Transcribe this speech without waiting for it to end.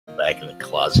back in the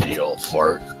closet, you old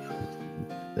fart.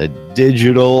 The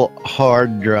digital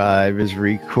hard drive is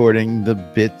recording the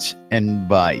bits and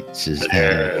bytes. Is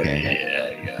that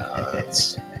okay? Yeah.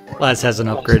 Laz hasn't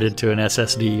upgraded to an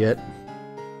SSD yet.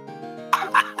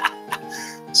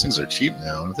 These things are cheap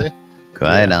now, aren't they?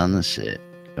 Quiet on the set.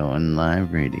 Going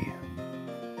live radio.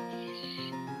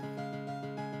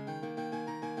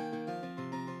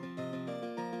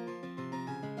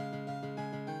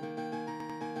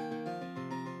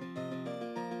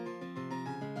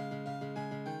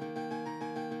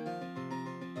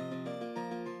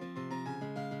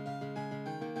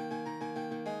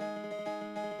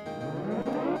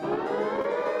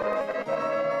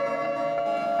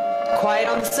 Quiet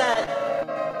on the set.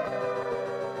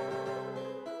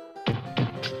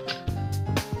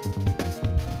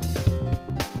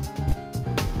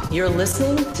 You're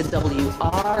listening to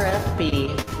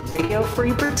WRFB, Radio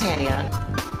Free Britannia.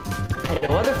 And no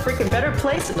other freaking better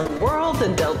place in the world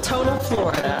than Deltona,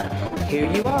 Florida. Here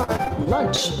you are,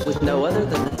 lunch with no other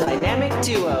than the dynamic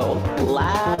duo,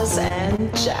 Laz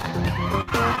and Jack.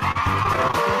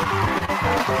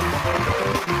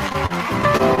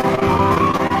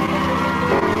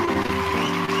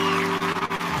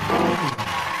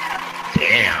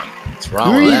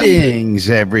 Greetings,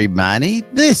 everybody.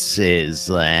 This is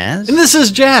Laz. And this is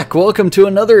Jack. Welcome to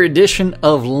another edition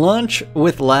of Lunch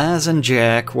with Laz and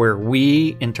Jack, where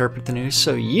we interpret the news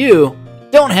so you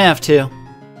don't have to.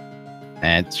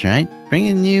 That's right.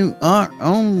 Bringing you our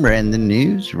own brand of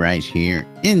news right here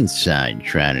inside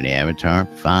Shroud Avatar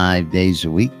 5 days a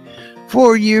week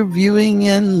for your viewing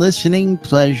and listening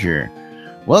pleasure.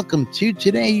 Welcome to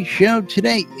today's show.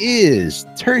 Today is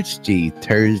Thirsty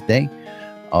Thursday,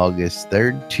 August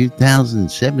 3rd,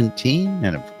 2017,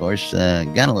 and of course,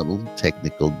 got a little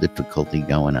technical difficulty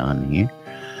going on here.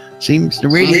 Seems the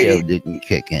radio didn't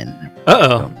kick in.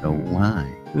 Uh-oh. Don't know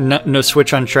why. No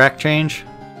switch on track change?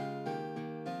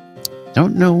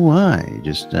 Don't know why.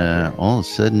 Just all of a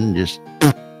sudden, just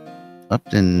up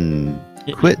and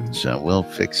quit. So we'll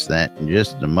fix that in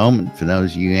just a moment for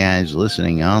those of you guys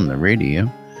listening on the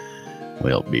radio.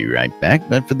 We'll be right back.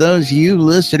 But for those of you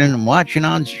listening and watching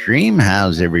on stream,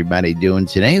 how's everybody doing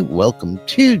today? Welcome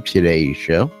to today's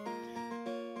show.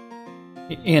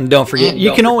 And don't forget,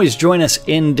 you can always join us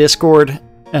in Discord.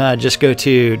 Just go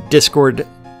to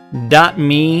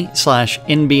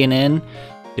discord.me/nbnn.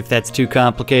 If that's too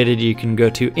complicated, you can go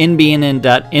to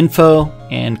nbnn.info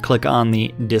and click on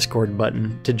the Discord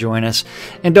button to join us.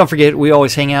 And don't forget, we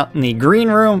always hang out in the green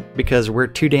room because we're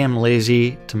too damn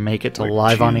lazy to make it to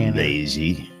live on air.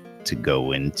 Lazy to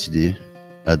go into the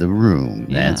other room.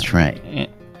 Yeah. That's right.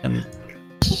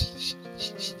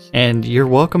 And you're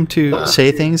welcome to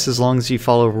say things as long as you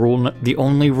follow the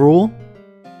only rule,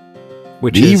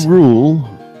 which is the rule,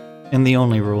 and the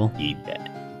only rule. Ebad.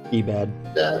 Ebad.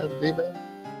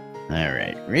 All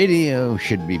right, radio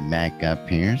should be back up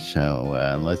here,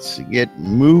 so let's get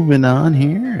moving on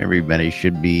here. Everybody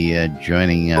should be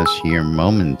joining us here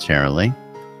momentarily.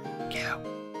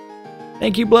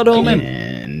 Thank you, Blood Omen.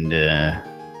 And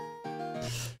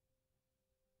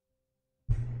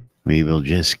we will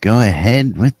just go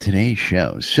ahead with today's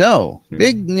show. So,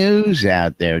 big news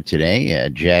out there today.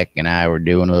 Jack and I were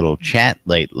doing a little chat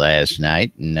late last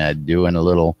night and doing a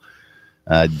little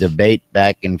debate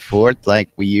back and forth like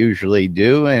we usually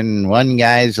do, and one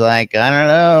guy's like, I don't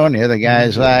know, and the other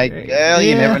guy's like, well,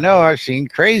 you never know, I've seen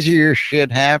crazier shit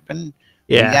happen.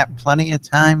 We got plenty of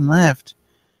time left.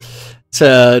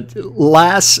 So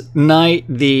last night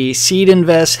the seed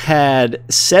invest had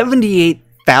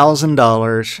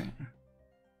 $78,000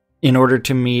 in order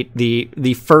to meet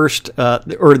the first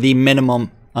or the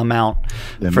minimum amount,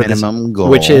 the minimum goal,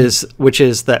 which is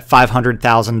that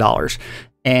 $500,000.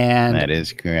 And that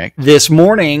is correct. This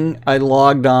morning, I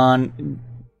logged on,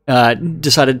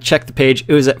 decided to check the page.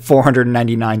 It was at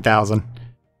 499,000.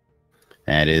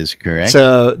 That is correct.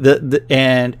 So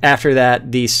and after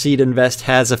that, the seed invest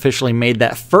has officially made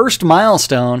that first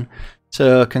milestone.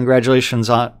 So congratulations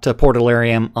to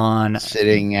Portalarium on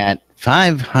sitting at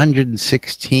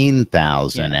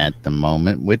 516,000 at the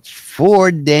moment, with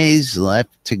 4 days left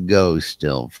to go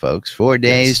still, folks. 4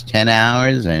 days, 10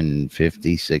 hours, and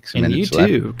 56 minutes left.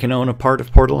 And you, too, can own a part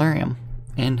of Portalarium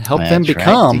and help them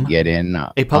become to get in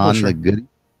a publisher. On the good.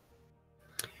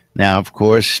 Now, of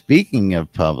course, speaking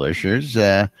of publishers,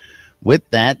 with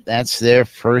that, that's their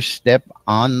first step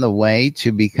on the way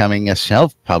to becoming a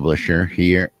self-publisher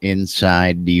here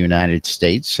inside the United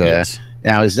States. Yes.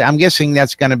 Now, I'm guessing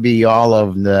that's going to be all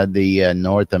of the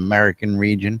North American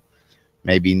region,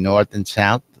 maybe North and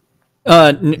South.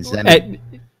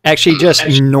 Actually, just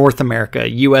North America,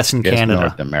 U.S. and Canada.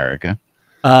 North America.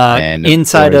 And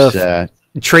inside course, of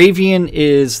Travian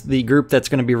is the group that's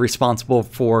going to be responsible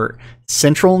for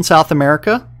Central and South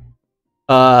America.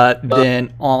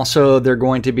 Then also they're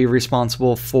going to be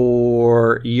responsible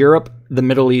for Europe, the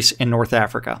Middle East, and North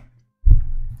Africa.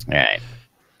 All right.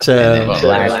 So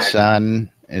Black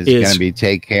Sun is going to be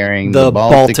take caring the the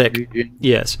Baltic region.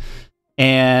 Yes,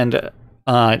 and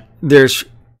there's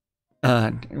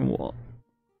then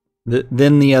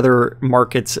the other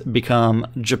markets become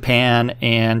Japan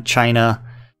and China,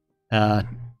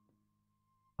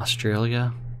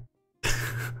 Australia.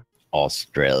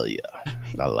 Australia,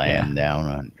 the land down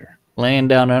under. Land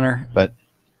down under. But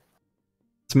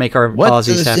let's make our what Aussies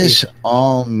does happy. this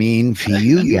all mean for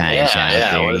you guys out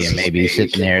there? what You does may this be mean?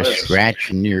 sitting there What is-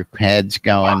 scratching your heads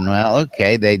going, well,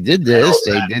 okay, they did this,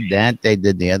 they did that, they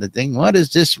did the other thing. What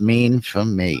does this mean for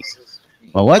me?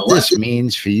 Well, what this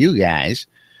means for you guys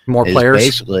More is players.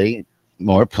 basically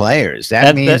more players.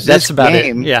 That means that's this about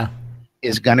game it. Yeah.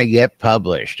 is going to get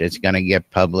published. It's going to get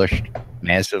published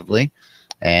massively.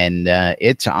 And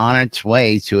it's on its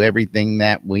way to everything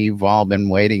that we've all been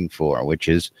waiting for, which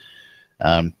is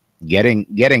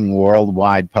getting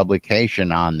worldwide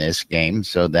publication on this game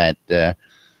so that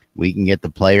we can get the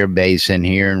player base in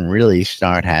here and really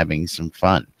start having some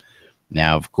fun.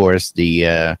 Now, of course,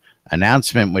 the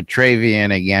announcement with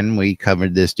Travian, again, we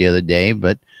covered this the other day,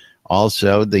 but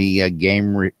also the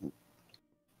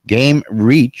game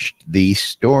reached the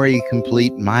story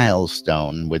complete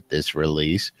milestone with this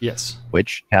release. Yes.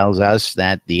 Which tells us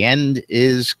that the end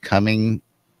is coming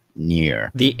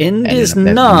near. The end And is that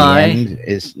nigh. The end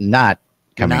is not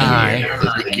coming Nigh. near.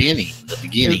 The beginning. The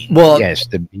beginning. Well, Yes,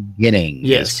 the beginning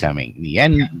Yes. is coming. The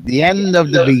end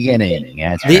of the beginning.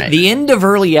 That's the, right. the end of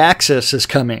early access is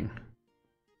coming.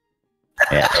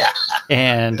 Yeah.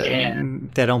 And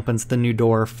that opens the new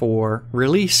door for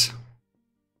release.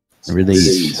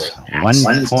 Release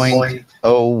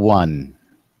 1.01.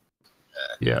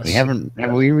 Yes.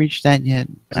 Have we reached that yet?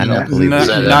 I don't believe Not, we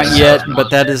that did. not yet, but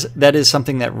that is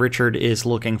something that Richard is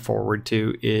looking forward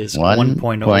to is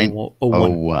 1.01.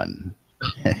 1.01.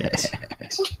 Yes.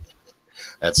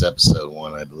 That's episode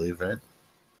 1, I believe, right?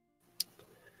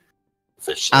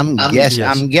 Officially.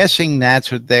 I'm guessing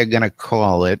that's what they're gonna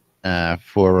call it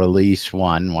for release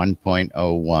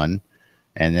 1.01.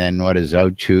 And then what is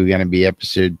 02 going to be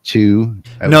episode 2?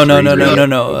 No.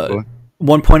 04?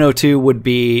 1.02 would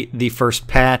be the first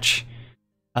patch.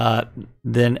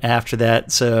 Then after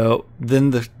that, so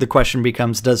then the question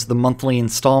becomes: does the monthly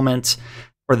installments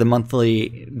or the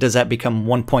monthly does that become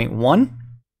 1.1,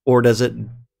 or does it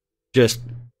just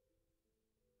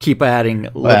keep adding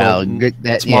Well, little good,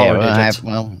 that, smaller yeah, digits?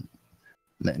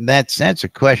 that's a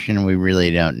question we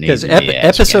really don't need. Because to be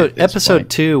asking at this episode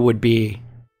point. 2 would be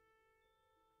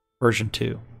version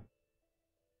 2.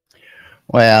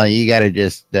 Well, you got to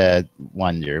just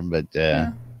wonder, but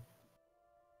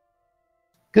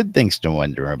good things to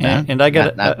wonder about. And I've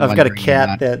got a wondering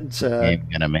cat about that's I'm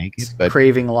gonna make it, but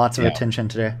craving lots of you know, attention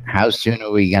today. how soon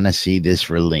are we gonna see this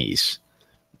release?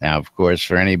 Now, of course,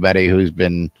 for anybody who's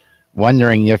been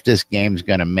wondering if this game's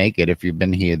gonna make it, if you've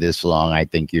been here this long, I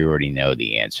think you already know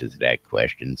the answer to that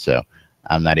question. So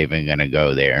I'm not even gonna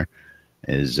go there.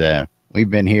 We've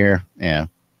been here,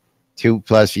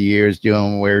 2+ years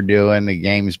doing what we're doing. The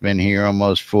game's been here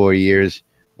almost 4 years.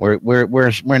 We're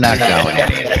not going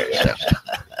anywhere. So.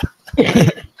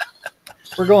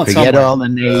 We're going Forget somewhere. all the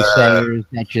naysayers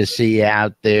that you see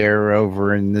out there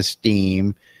over in the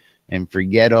Steam, and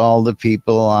forget all the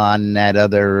people on that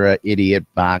other idiot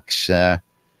box. It's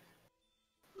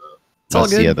all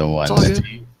What's good. the other one? It's all good.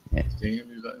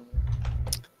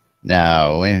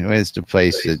 No, where's the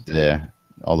place that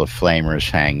all the flamers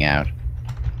hang out?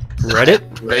 Reddit?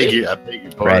 I beg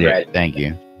your pardon. Reddit. Thank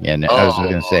you. Yeah, no, I was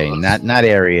going to say not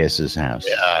Arias's house.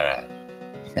 Yeah, all right.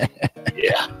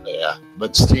 yeah.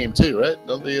 But Steam too, right?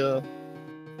 Don't they?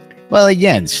 Well,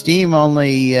 again, Steam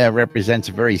only represents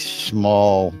a very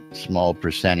small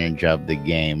percentage of the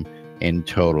game in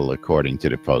total, according to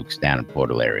the folks down in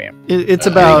Portal area. It's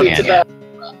about It's about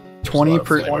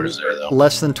 20%,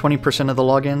 less than 20% of the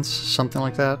logins, something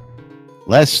like that.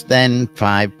 Less than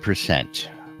 5%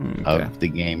 Okay. of the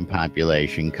game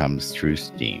population comes through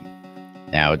Steam.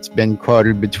 Now, it's been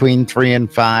quoted between 3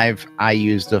 and 5. I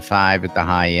use the 5 at the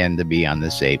high end to be on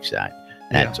the safe side.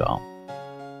 That's all.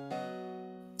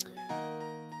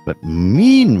 But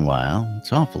meanwhile,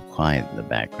 it's awful quiet in the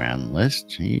background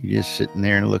list. Are you just sitting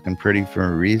there looking pretty for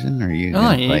a reason, or are you Oh,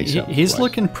 going to play something? he's for us?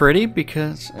 looking pretty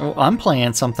because I'm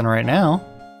playing something right now.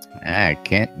 I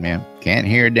can't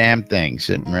hear a damn thing.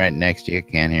 Sitting right next to you,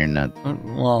 can't hear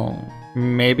nothing. Well,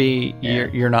 maybe Yeah.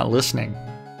 you're not listening.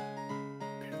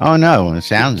 Oh no, the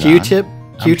sound's on. Q-tip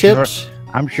Q-tips.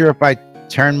 I'm sure if I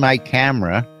turn my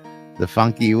camera the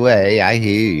funky way, I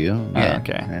hear you. Yeah.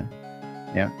 Okay.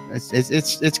 Yeah.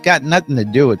 It's got nothing to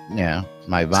do with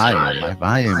my volume. My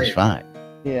volume's fine.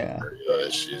 Yeah.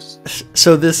 Issues.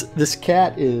 So this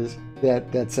cat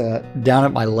that's down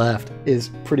at my left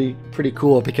is pretty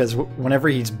cool because whenever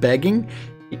he's begging,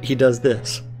 he does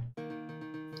this.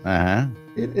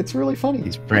 It's really funny.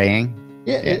 He's praying.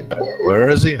 Yeah. Where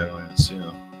is he? I don't see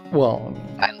him. Well,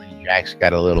 Finally, Jack's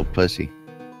got a little pussy.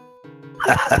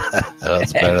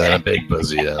 That's better than a big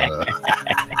pussy.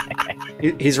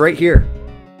 he's right here.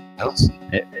 I don't see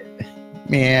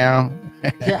Meow.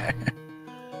 Yeah.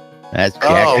 That's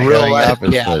Jack real showing life, off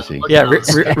his yeah. pussy. Yeah,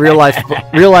 real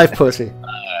life pussy.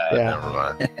 Yeah. Never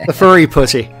mind. The furry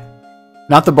pussy,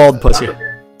 not the bald pussy.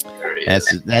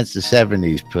 That's the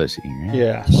 70s pussy, right?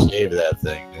 Yeah. Shave that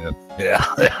thing, dude. Yeah.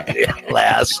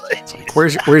 Last.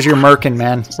 Where's your merkin,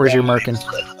 man? Where's your merkin?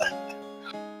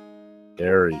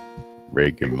 Harry.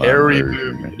 Breaking my Harry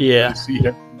version. movie. Yeah. You see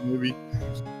Harry movie?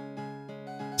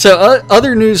 So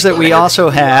other news that we also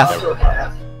have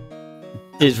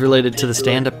is related to the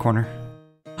stand-up corner.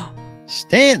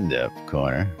 Stand-up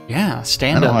corner. Yeah, I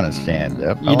stand-up. don't want to stand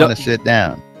up. You I don't- want to sit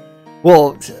down.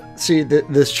 Well, see,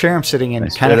 this chair I'm sitting in I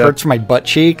kind of stood up. hurts my butt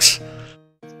cheeks.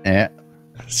 Yeah.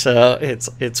 So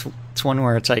it's one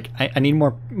where it's like I need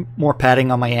more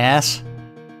padding on my ass,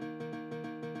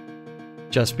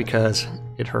 just because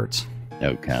it hurts.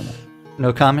 No comment.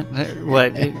 No comment.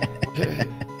 What?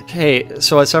 Hey,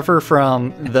 so I suffer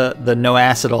from the no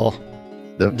acetol.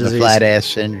 The Disease. flat ass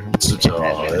syndrome.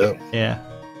 Yeah. Yeah.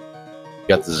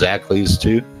 Got the Zackleys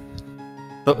too.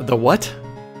 The what?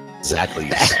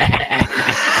 Zackleys.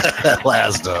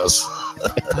 Last does.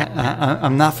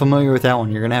 I'm not familiar with that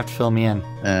one. You're gonna have to fill me in.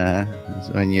 It's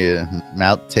when your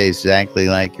mouth tastes exactly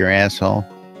like your asshole.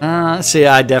 See,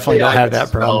 I definitely don't have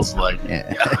that problem. Smells like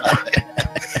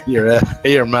Yeah.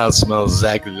 your mouth smells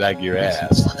exactly like your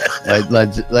ass.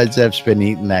 Let's have been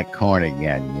eating that corn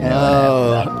again. You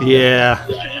know? Oh, yeah.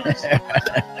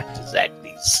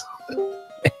 Zackleys.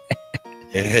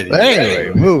 But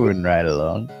anyway, moving right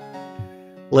along.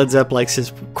 Led Zepp likes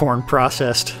his corn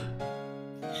processed.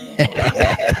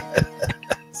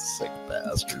 Sick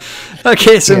bastard.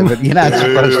 Okay, so Yeah, but you're not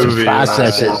supposed to Moving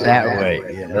process right it that way.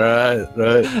 You know?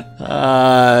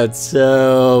 Right.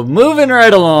 so moving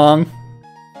right along.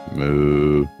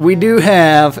 Moo. We do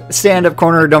have stand-up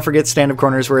corner. Don't forget stand-up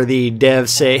corners where the devs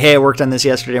say, hey, I worked on this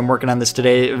yesterday, I'm working on this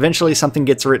today. Eventually something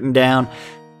gets written down,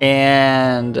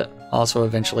 and also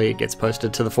eventually it gets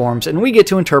posted to the forums, and we get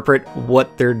to interpret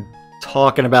what they're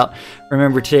talking about.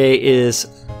 Remember, today is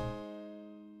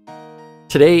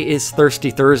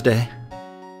Thirsty Thursday.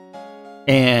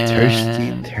 And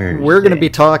Thirsty Thursday. we're going to be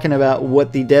talking about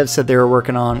what the devs said they were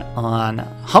working on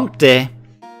Hump Day.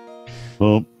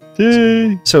 Hump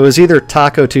Day. So it was either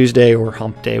Taco Tuesday or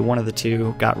Hump Day. One of the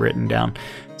two got written down.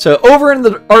 So over in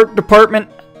the art department,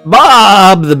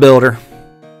 Bob the Builder.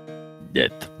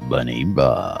 Death Bunny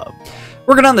Bob.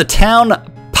 Working on the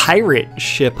town pirate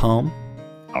ship home.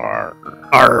 Arr.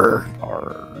 Arr.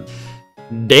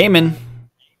 Damon.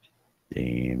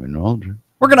 Damon Aldrin.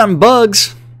 Working on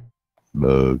bugs.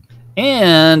 Bug.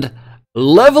 And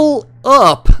level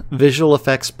up visual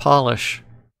effects polish.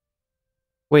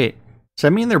 Wait, does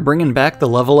that mean they're bringing back the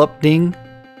level up ding?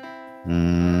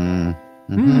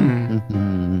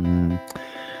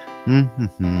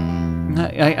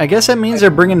 I guess that means they're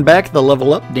bringing back the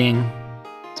level up ding.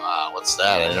 What's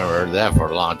that? I never heard that for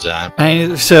a long time.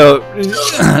 So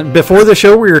before the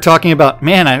show, we were talking about,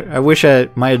 man, I wish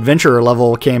my adventurer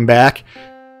level came back.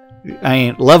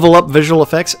 Level up visual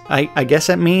effects. I guess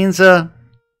that means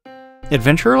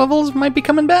adventurer levels might be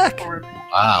coming back.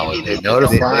 Wow, they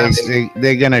notify us.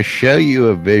 They're going to show you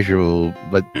a visual,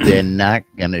 but they're not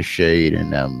going to show you the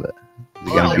number.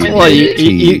 They're gonna be Well,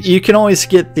 teased. you can always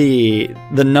get the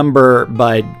number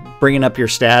by bringing up your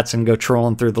stats and go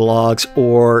trolling through the logs,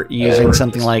 or using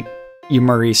something like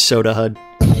Murray's Soda HUD.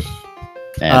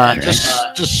 That's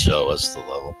right. Just show us the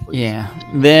level, please. Yeah.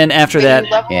 Then after When that,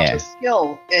 you level yeah. up a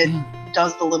skill, it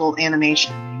does the little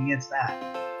animation. Maybe it's that.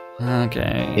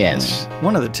 okay. Yes.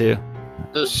 One of the two.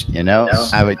 Just, You know,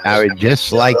 I would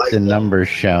just like the numbers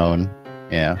shown.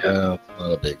 Yeah. yeah,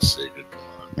 not a big secret. Come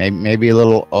on. Maybe a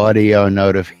little audio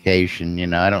notification. You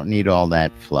know, I don't need all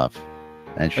that fluff.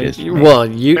 That's just me. Well,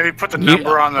 you. Maybe put the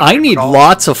number on the. I need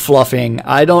lots of fluffing.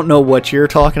 I don't know what you're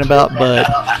talking about, but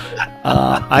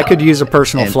I could use a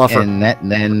personal fluffer. And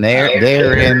then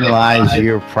therein lies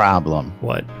your problem.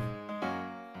 What?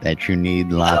 That you need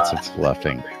lots of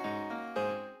fluffing.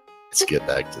 Let's get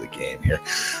back to the game here.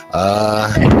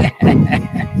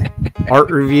 Art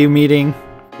review meeting.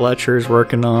 Fletcher's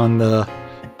working on the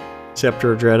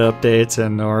Scepter of Dread updates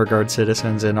and the Orgard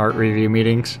Citizens and art review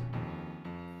meetings.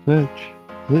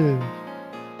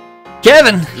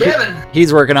 Kevin!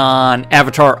 He's working on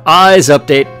Avatar Eyes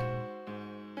update.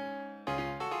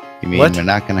 You mean we're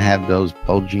not going to have those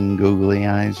bulging googly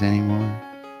eyes anymore?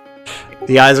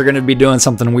 The eyes are going to be doing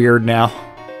something weird now.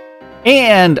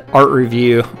 And art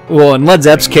review. Well, in Led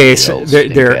Zepp's case,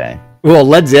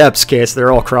 Led Zepp's case,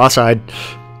 they're all cross-eyed.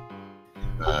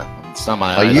 It's not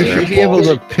my eyes. You should be able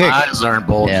to pick. My eyes aren't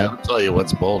bulging. Yeah. I'll tell you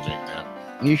what's bulging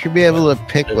now. You should be able to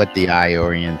pick what the eye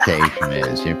orientation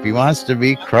is. If he wants to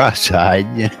be cross-eyed,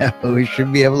 we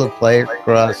should be able to play a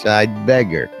cross-eyed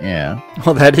beggar. Yeah.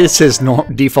 Well, that is his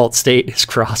default state, is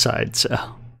cross-eyed, so.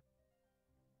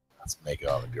 Let's make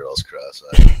all the girls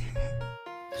cross-eyed.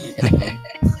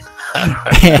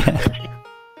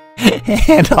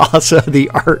 And also the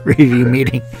art review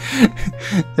meeting.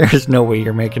 There's no way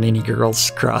you're making any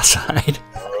girls cross-eyed.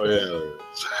 Oh,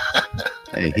 yeah.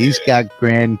 Hey, he's got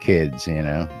grandkids, I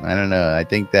don't know. I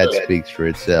think that speaks for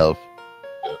itself.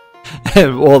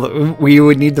 Well, we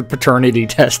would need the paternity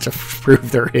test to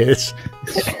prove there is.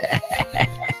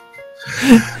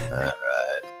 All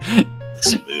right.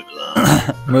 Let's move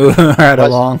along. Moving right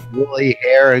along. Woolly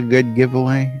hair a good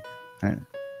giveaway?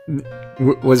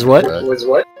 Was what?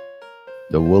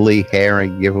 The woolly hair a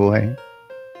giveaway?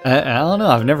 I don't know.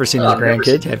 I've never seen his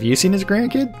grandkid. Have you seen his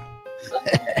grandkid?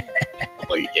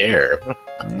 Woolly hair.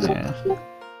 Yeah.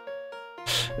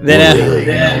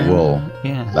 Then wool.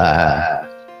 Yeah.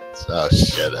 Oh,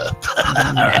 shut up.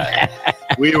 All right.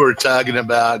 We were talking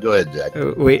about. Go ahead, Jack.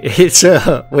 Wait. It's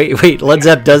wait. Led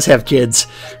Zepp does have kids.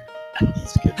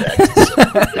 Let's get back to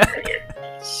something here.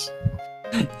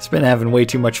 He's been having way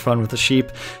too much fun with the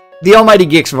sheep. The Almighty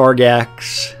Geeks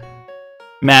Vargax.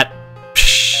 Matt.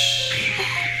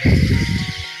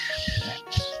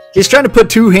 He's trying to put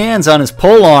two hands on his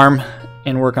pole arm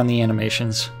and work on the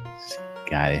animations.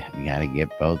 Gotta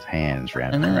get both hands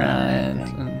wrapped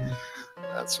around.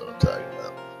 That's what I'm talking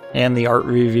about. And the art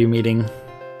review meeting.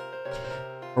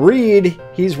 Reed,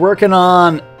 he's working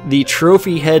on the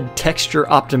trophy head texture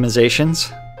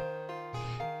optimizations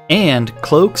and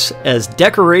cloaks as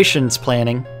decorations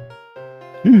planning.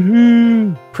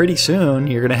 Pretty soon,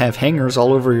 you're going to have hangers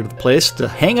all over the place to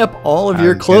hang up all of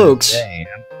your cloaks.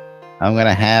 I'm going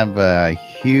to have a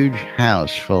huge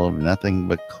house full of nothing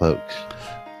but cloaks.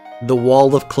 The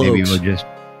wall of cloaks.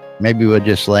 Maybe we'll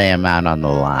just lay them out on the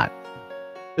lot.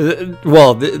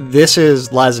 Well, this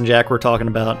is Laz and Jack we're talking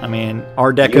about. I mean,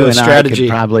 Art Deco strategy. I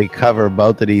could probably cover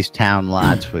both of these town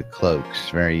lots with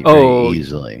cloaks very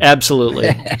easily.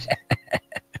 Absolutely.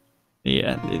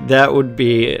 Yeah, that would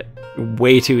be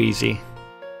way too easy.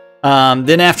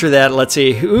 Then after that, let's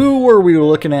see. Who were we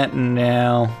looking at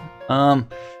now?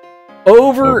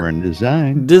 Over in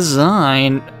design. Beezus.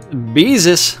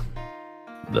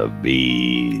 The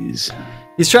bees.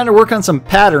 He's trying to work on some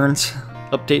patterns.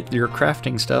 Update your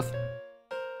crafting stuff.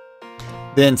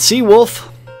 Then Seawolf.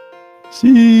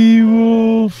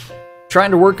 Trying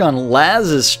to work on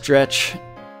Laz's stretch.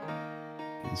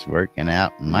 He's working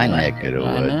out in my neck of the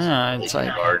woods. I know, it's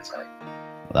like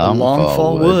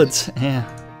Longfall Woods. Yeah.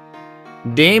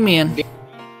 Damien.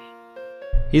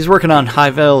 He's working on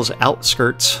Highvale's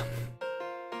outskirts.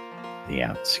 The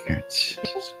outskirts.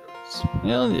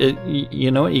 Well,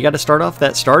 you know what? You got to start off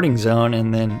that starting zone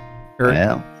and then...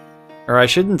 Or I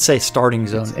shouldn't say starting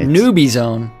zone. Newbie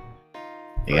zone.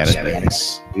 You got to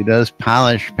do those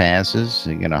polish passes.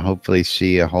 You're going to hopefully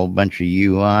see a whole bunch of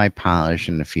UI polish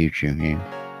in the future here.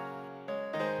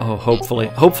 Oh, hopefully.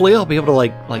 Hopefully I'll be able to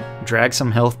like drag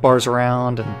some health bars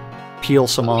around and peel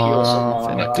some off.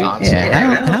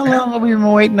 How long have we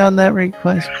been waiting on that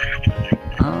request?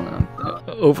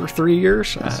 Over 3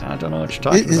 years? I don't know what you're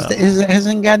talking about.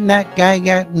 Hasn't that guy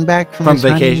gotten back from his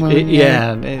vacation?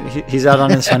 Honeymoon? He's out on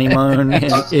his honeymoon.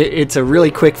 And it's a really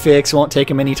quick fix. Won't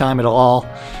take him any time at all.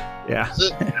 Yeah.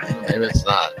 Maybe it's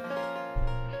not.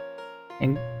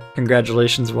 And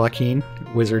congratulations, Joaquin,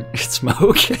 Wizard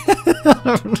Smoke,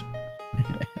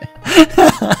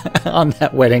 on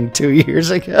that wedding 2 years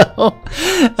ago.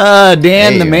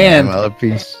 Dan the man. Well, if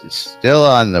he's still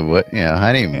on the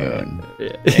honeymoon,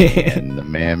 and the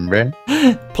man, Brent.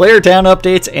 Player Town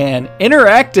updates and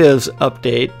interactives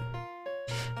update,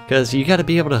 because you got to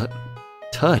be able to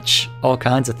touch all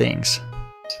kinds of things.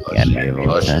 You got to be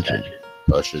able to touch it.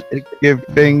 Push it. Stick your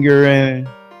finger in it.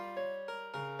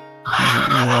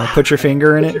 Put your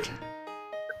finger in it.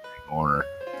 Corner.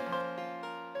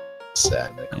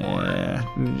 Sat in the corner. Yeah.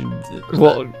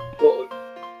 Well,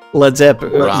 Led Zepp.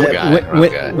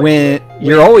 When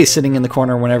you're always sitting in the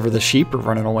corner whenever the sheep are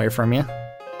running away from you.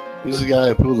 Who's the guy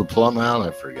who pulled the plum out?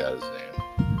 I forgot his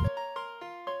name.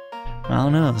 I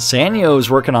don't know. Sanyo's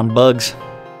working on bugs.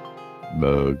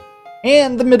 Bug.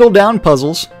 And the middle down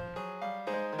puzzles.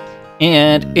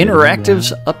 And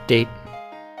Interactive's update.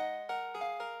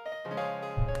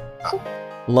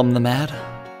 Lum the Mad.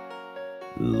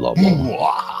 Lum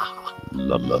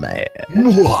the Mad.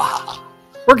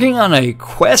 Working on a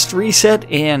quest reset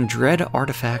and dread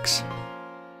artifacts.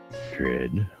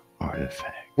 Dread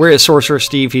artifact. Whereas Sorcerer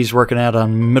Steve, he's working out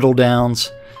on middle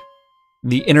downs.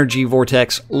 The Energy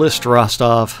Vortex List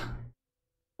Rostov.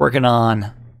 Working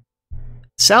on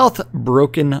South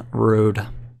Broken Road.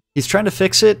 He's trying to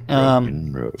fix it.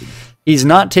 Broken Road. He's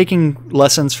not taking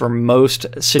lessons from most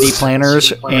city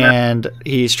planners, and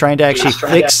he's trying to actually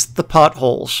fix the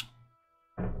potholes.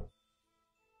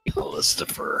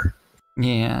 Christopher.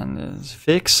 Yeah, and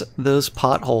fix those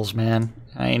potholes, man.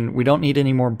 I mean, we don't need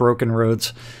any more broken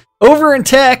roads. Over in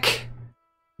tech,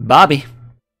 Bobby.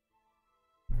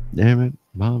 Damn it,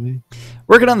 Bobby.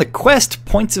 Working on the Quest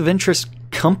Points of Interest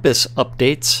Compass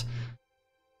updates.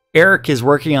 Eric is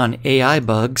working on AI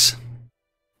bugs.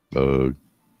 Bug.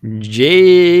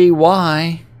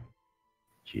 JY.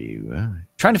 GY.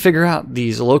 Trying to figure out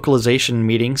these localization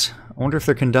meetings. I wonder if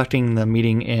they're conducting the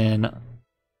meeting in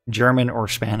German or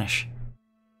Spanish.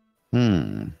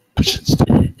 Hmm.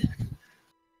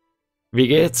 Wie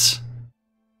geht's?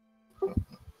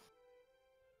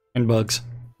 And bugs.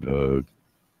 Bug.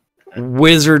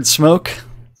 Wizard Smoke.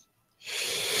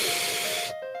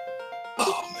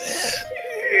 Oh, man.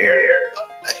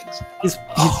 Thanks.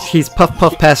 He's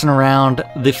puff passing around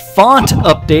the font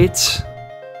updates.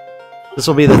 This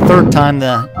will be the third time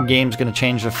the game's going to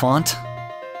change the font.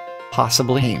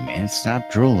 Possibly. Hey, man,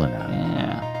 stop drooling on it.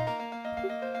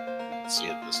 Yeah. See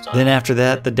it this time. Then after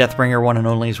that, the Deathbringer one and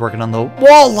only is working on the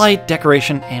wall light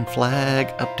decoration and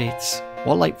flag updates.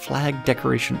 Wall light flag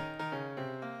decoration.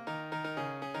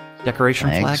 Decoration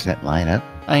flag? Flags that light up.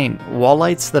 I mean, wall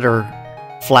lights that are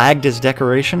flagged as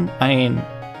decoration? I mean,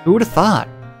 who would have thought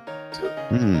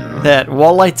that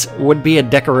wall lights would be a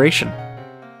decoration?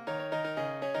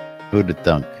 Who'd have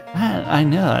thunk? I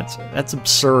know, that's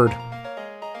absurd.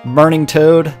 Burning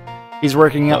Toad, he's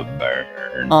working up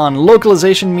Burn. on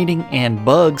localization meeting and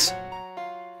bugs.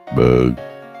 Bug.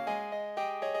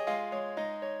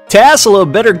 Tassilo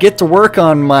better get to work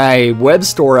on my web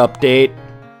store update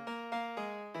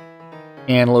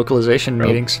and localization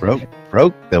meetings.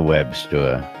 Broke the web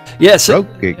store. Yes, Broke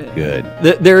it good.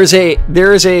 there is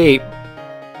a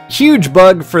huge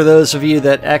bug for those of you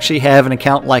that actually have an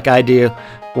account like I do,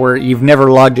 where you've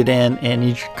never logged it in and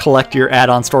you collect your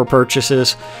add-on store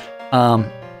purchases.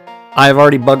 I've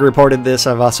already bug reported this.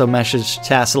 I've also messaged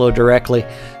Tassilo directly.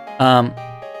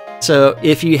 So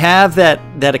if you have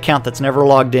that account that's never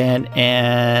logged in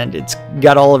and it's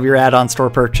got all of your add-on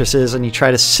store purchases, and you try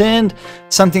to send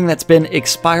something that's been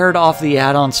expired off the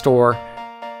add-on store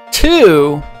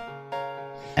to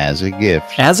As a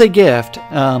gift.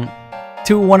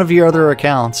 to one of your other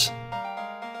accounts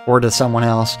or to someone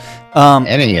else,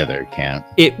 Any other account.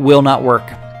 it will not work.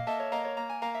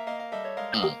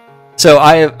 So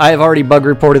I have already bug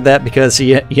reported that, because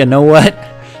you know what?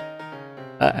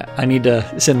 I need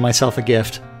to send myself a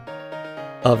gift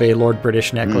of a Lord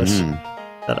British necklace.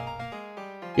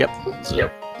 Yep. Is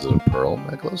it a pearl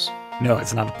necklace? No,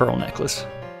 it's not a pearl necklace.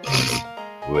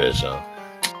 Wish, huh?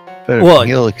 But Well,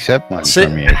 he'll accept one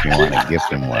from you if you want to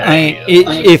gift him one.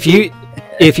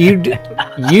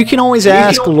 You can always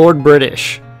ask Lord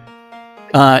British.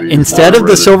 Instead of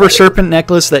the Silver Serpent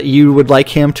necklace that you would like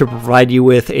him to provide you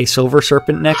with a Silver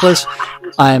Serpent necklace,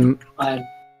 I'm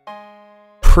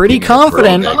pretty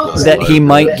confident that he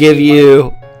might give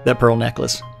you that pearl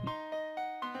necklace.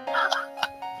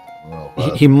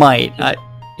 He might.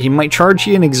 He might charge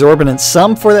you an exorbitant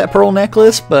sum for that pearl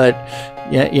necklace, but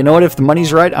yeah, you know what? If the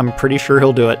money's right, I'm pretty sure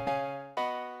he'll do it.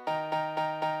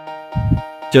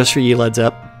 Just for you, Led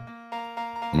Zepp.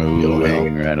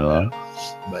 Moving right along.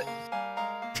 But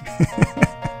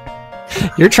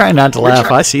You're trying not to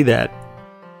laugh. I see that.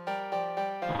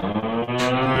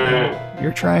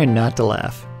 You're trying not to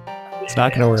laugh. It's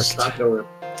not going to work.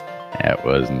 That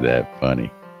wasn't that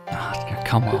funny. Oh,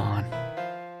 come on.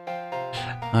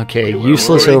 Okay,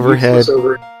 useless overhead.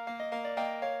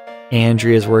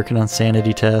 Andrea's working on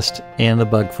sanity test and the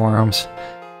bug forums.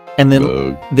 And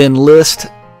then List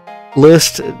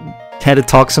had to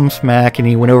talk some smack, and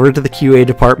he went over to the QA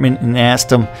department and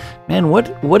asked him, man,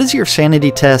 what does your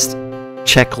sanity test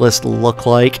checklist look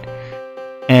like?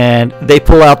 And they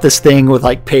pull out this thing with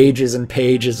like pages and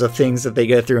pages of things that they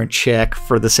go through and check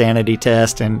for the sanity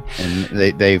test. And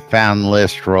they found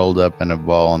List rolled up in a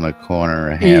ball in the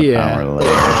corner a half hour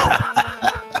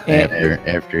later.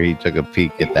 after he took a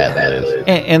peek at that list.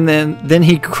 And then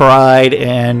he cried,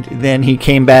 and then he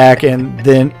came back, and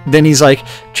then he's like,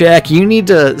 Jack, you need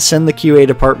to send the QA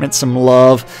department some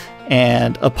love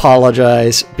and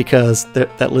apologize because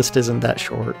that list isn't that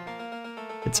short.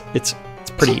 It's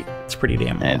pretty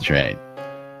damn long. That's right.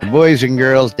 The boys and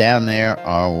girls down there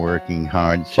are working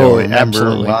hard. So remember,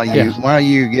 absolutely. while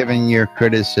you're giving your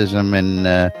criticism and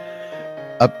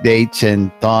updates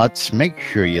and thoughts, make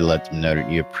sure you let them know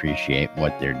that you appreciate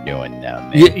what they're doing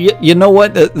down there. You know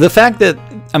what? The fact that,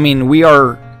 I mean, we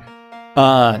are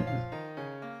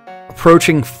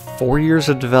approaching 4 years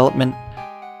of development.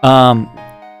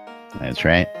 That's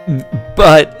right.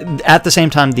 But at the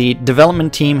same time, the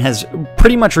development team has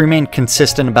pretty much remained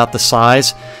consistent about the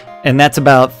size. And that's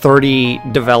about 30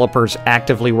 developers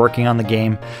actively working on the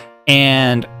game.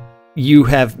 And you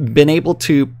have been able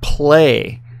to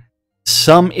play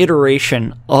some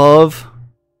iteration of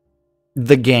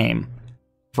the game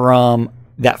from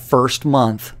that first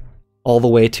month all the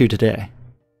way to today.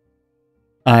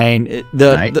 The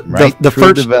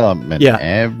first development,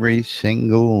 every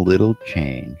single little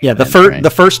change. Yeah,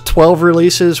 the first 12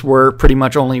 releases were pretty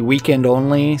much only weekend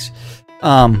onlys,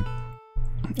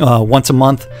 once a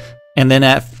month. And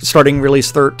then starting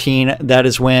release 13, that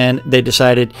is when they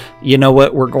decided, you know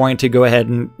what, we're going to go ahead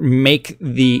and make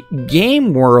the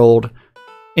game world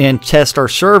and test our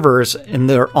servers in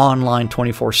their online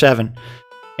 24/7.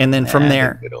 And then from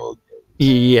there,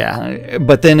 yeah.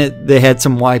 But then they had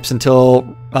some wipes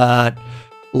until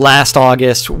last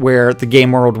August, where the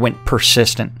game world went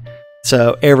persistent.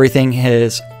 So everything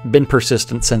has been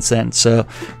persistent since then. So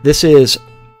this is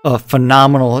a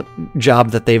phenomenal job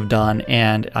that they've done,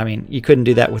 and I mean, you couldn't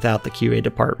do that without the QA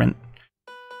department.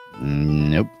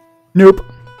 Nope.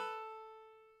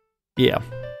 Yeah,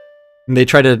 and they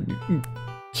try to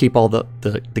keep all the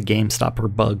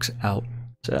GameStopper bugs out.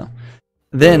 So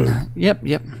then, yep.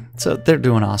 So they're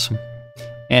doing awesome,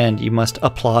 and you must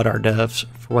applaud our devs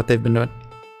for what they've been doing.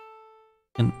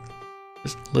 And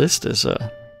this list is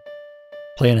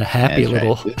playing a happy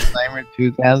little. Disclaimer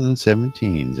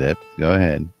 2017, Zip. Go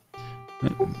ahead.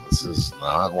 This is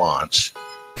not launch.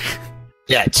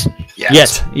 Yet.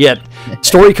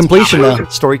 Story completion, though.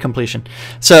 Story completion.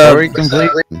 So, Story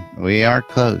completion. We are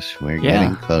close. We're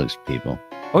getting close, people.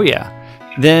 Oh, yeah.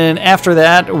 Then after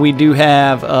that, we do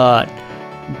have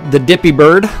the Dippy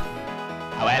Bird.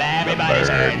 Well, everybody's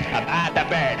heard about the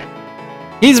bird.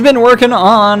 He's been working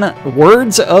on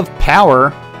Words of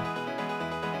Power.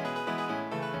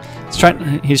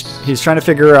 He's trying to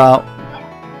figure out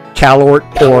Calort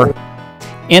or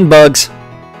and bugs.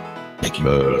 Taking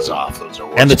those off. Those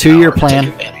are and the 2-year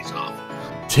plan.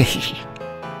 2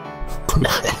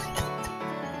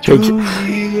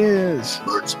 years.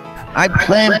 I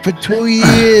planned for 2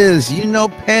 years. You know,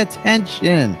 pay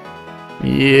attention.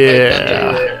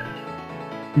 Yeah.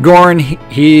 Gorn,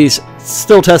 he's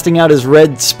still testing out his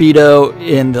red Speedo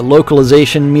in the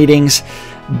localization meetings.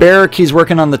 Barrick, he's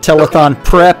working on the telethon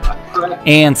prep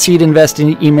and seed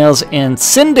investing emails, and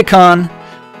Syndicon,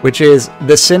 which is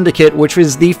the Syndicate, which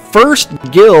is the first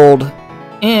guild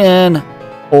in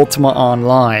Ultima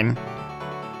Online.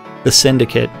 The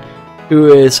Syndicate,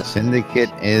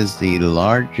 Syndicate is the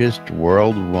largest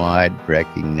worldwide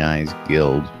recognized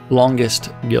guild.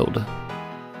 Longest guild.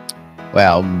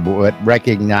 Well,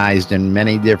 recognized in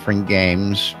many different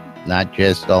games, not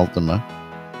just Ultima.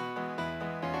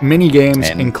 Many games,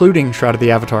 including Shroud of the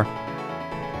Avatar.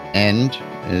 And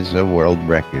is a world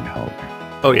record holder.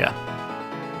 Oh, yeah.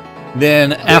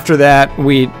 Then after that,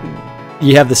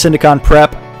 you have the Syndicon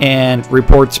prep and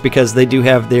reports, because they do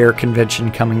have their convention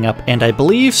coming up, and I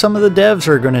believe some of the devs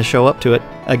are going to show up to it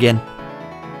again.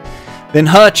 Then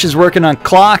Hutch is working on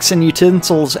clocks and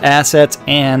utensils assets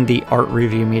and the art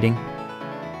review meeting.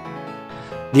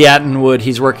 The Attenwood,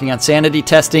 he's working on sanity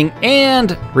testing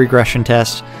and regression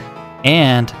tests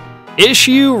and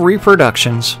issue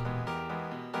reproductions.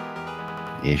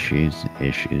 Issues.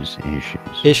 I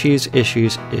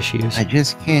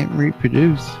just can't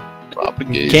reproduce.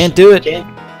 Propagation. Can't do it.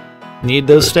 Need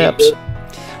those steps.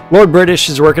 Lord British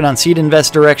is working on seed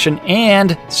invest direction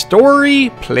and story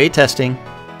playtesting.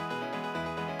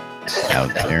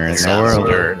 Out there in the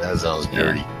world. That sounds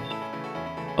dirty.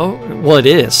 Oh, well, it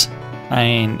is. I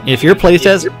mean, if you're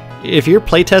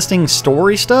playtesting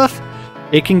story stuff,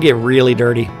 it can get really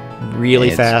dirty, really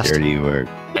fast. Dirty work.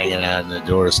 Hanging out in the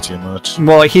doors too much.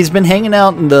 Well, he's been hanging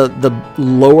out in the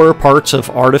lower parts of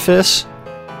Artifice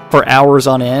for hours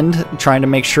on end, trying to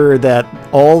make sure that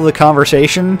all the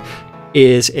conversation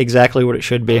is exactly what it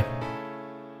should be.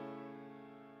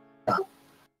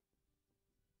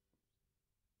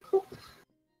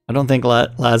 I don't think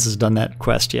Laz has done that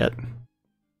quest yet.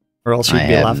 Or else you'd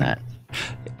be laughing. Not.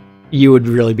 You would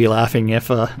really be laughing if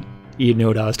you knew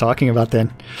what I was talking about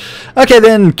then. Okay,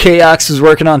 then Chaos is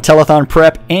working on telethon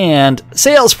prep and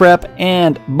sales prep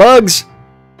and bugs.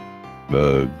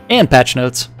 And patch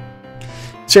notes.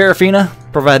 Serafina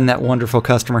providing that wonderful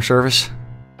customer service.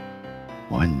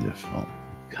 Wonderful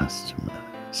customer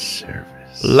service.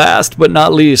 Last but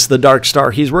not least, the Dark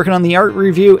Star. He's working on the art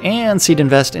review and Seed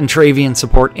Invest and Travian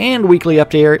support and weekly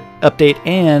update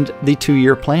and the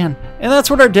 2-year plan. And that's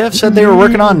what our devs said they were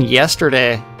working on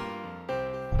yesterday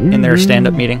in their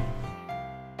stand-up meeting.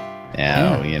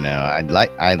 Yeah, you know, I'd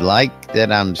like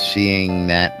that I'm seeing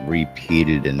that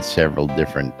repeated in several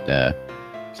different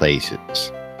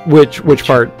places. Which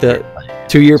part? The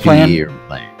 2-year plan? 2-year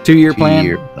plan. 2-year plan?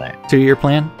 2-year plan. 2-year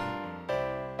plan?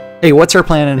 Hey, what's our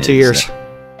plan in 2 years?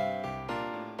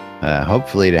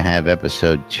 Hopefully to have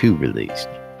episode 2 released.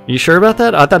 You sure about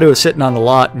that? I thought it was sitting on the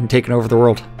lot and taking over the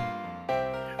world.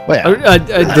 Well,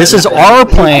 this is our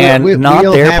plan, not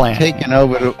their plan. We'll have taken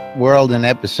over the world in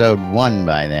episode 1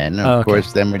 by then. Of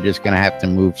course, then we're just going to have to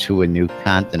move to a new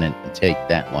continent and take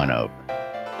that one over.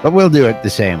 But we'll do it the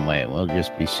same way. We'll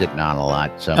just be sitting on a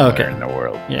lot somewhere in the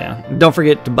world. Yeah. Don't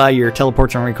forget to buy your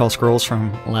teleports and recall scrolls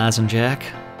from Laz and Jack.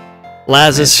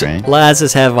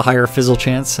 Laz's have a higher fizzle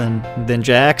chance than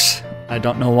Jack's. I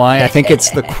don't know why. I think it's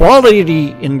the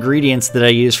quality ingredients that I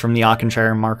use from the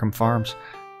Auchenshire and Markham farms.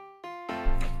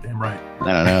 Damn right.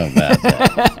 I don't know about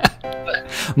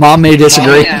that. Mom may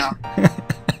disagree.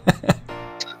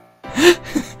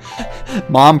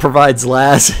 Mom provides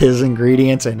Laz his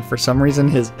ingredients, and for some reason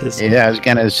his Yeah, I was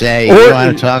gonna say, you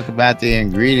want to talk about the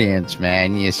ingredients,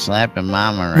 man? You slapping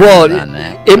Mom around on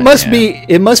that. It must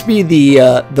be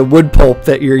the wood pulp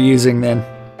that you're using then.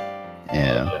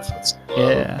 Yeah.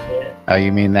 Yeah. Oh,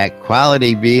 you mean that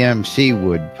quality BMC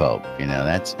wood pulp? You know,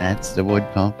 that's the wood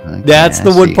pulp. Okay, that's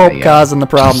the wood pulp causing the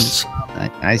problems.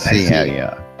 I see how you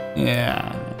are.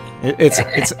 Yeah.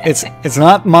 It's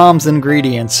not Mom's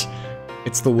ingredients.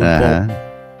 It's the wood pulp.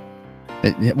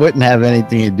 It wouldn't have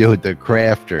anything to do with the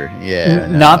crafter. Yeah.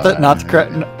 Not the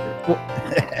crafter.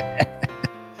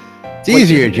 It's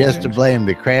easier just to blame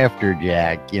the crafter,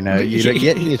 Jack. You know, you're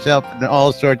getting yourself in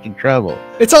all sorts of trouble.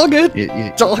 It's all good.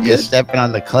 It's all good. You're stepping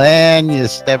on the clan. You're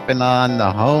stepping on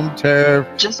the home turf.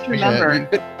 Just remember,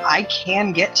 I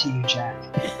can get to you, Jack.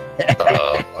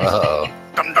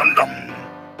 Dum dum dum.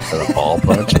 A ball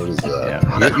punch? What is that?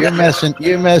 Yeah.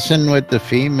 You're messing with the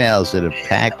females of the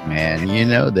pack, man. You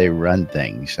know they run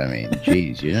things. I mean,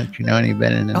 geez, you know any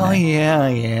better than that? Oh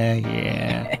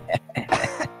yeah.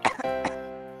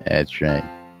 That's right.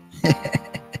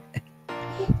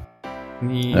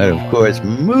 But of course,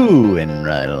 moving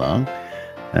right along,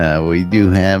 we do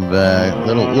have a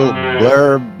little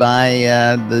blurb by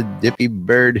the Dippy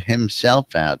Bird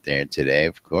himself out there today,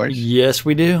 of course. Yes,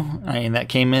 we do. I mean, that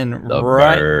came in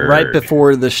right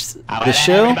before the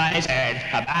show,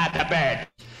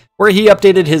 where he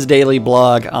updated his daily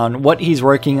blog on what he's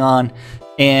working on,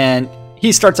 and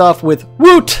he starts off with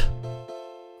Woot!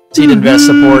 Seed Invest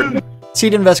support.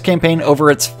 Seed Invest campaign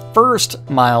over its first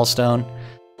milestone,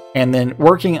 and then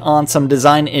working on some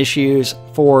design issues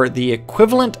for the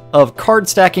equivalent of card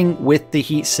stacking with the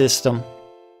heat system.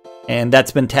 And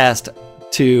that's been tasked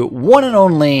to one and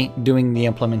only doing the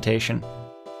implementation.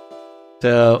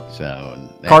 So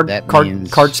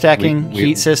card stacking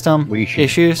heat system we should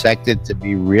issues. Expect it to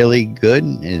be really good.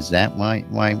 Is that why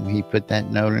he put that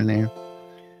note in there?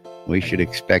 We should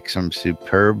expect some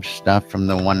superb stuff from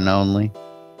the one and only.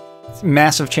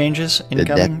 Massive changes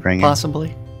incoming,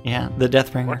 possibly. Yeah, the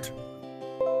Deathbringer.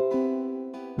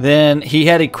 Then he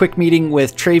had a quick meeting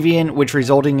with Travian, which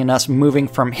resulting in us moving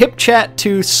from HipChat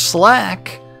to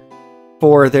Slack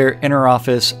for their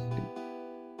inter-office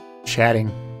chatting.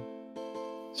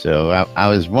 So I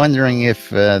was wondering if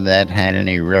that had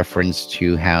any reference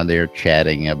to how they're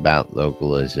chatting about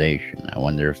localization. I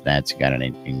wonder if that's got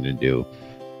anything to do.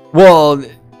 Well,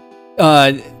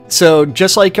 so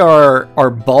just like our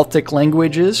Baltic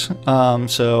languages,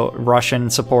 so Russian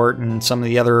support and some of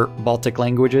the other Baltic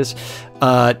languages,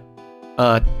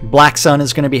 Black Sun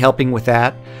is going to be helping with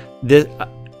that.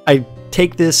 I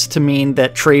take this to mean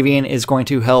that Travian is going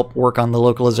to help work on the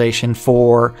localization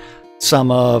for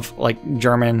some of like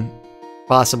German,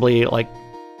 possibly like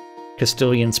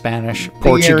Castilian, Spanish,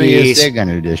 Portuguese. Areas they're going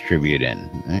to distribute in.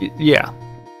 Right? Yeah,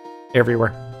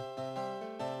 everywhere.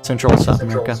 Central South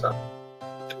America.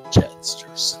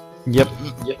 Jetsters. Yep.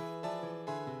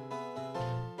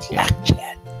 Black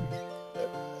jet.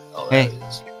 Hey,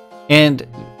 and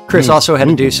Chris also had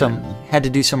to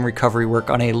do some recovery work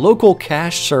on a local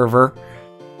cache server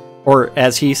or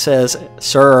as he says,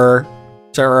 sir,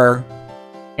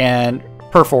 and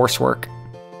perforce work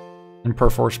and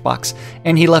perforce box.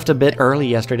 And he left a bit early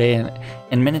yesterday,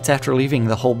 and minutes after leaving,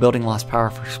 the whole building lost power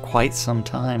for quite some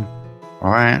time.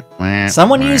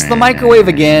 Someone used the microwave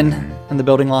again, and the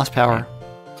building lost power.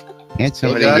 Can't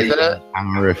somebody get a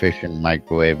power-efficient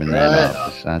microwave in that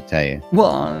office? I'll tell you.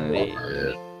 Well,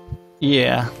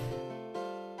 yeah.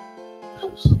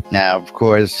 Now, of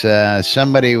course,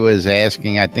 somebody was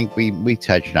asking, I think we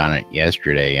touched on it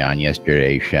yesterday on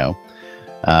yesterday's show,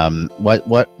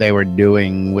 what they were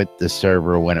doing with the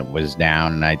server when it was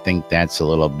down, and I think that's a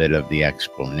little bit of the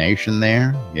explanation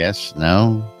there. Yes?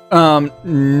 No?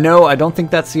 No, I don't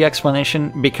think that's the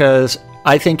explanation, because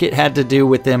I think it had to do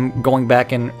with them going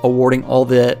back and awarding all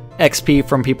the XP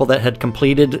from people that had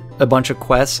completed a bunch of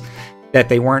quests that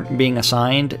they weren't being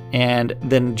assigned, and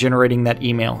then generating that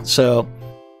email. So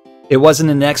it wasn't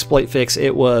an exploit fix.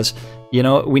 It was,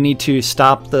 we need to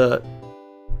stop the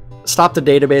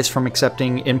database from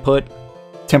accepting input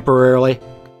temporarily.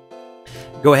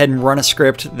 Go ahead and run a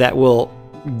script that will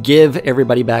give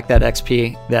everybody back that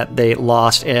XP that they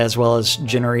lost, as well as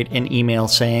generate an email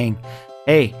saying,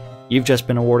 hey, you've just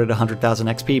been awarded 100,000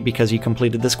 XP because you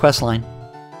completed this quest line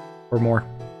or more.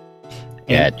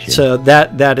 Gotcha. So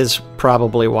that is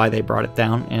probably why they brought it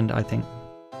down, and I think.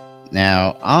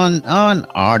 Now, on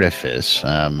Artifice,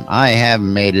 I have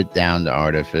made it down to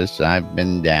Artifice. I've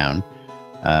been down.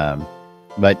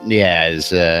 But yeah,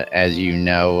 as you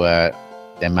know,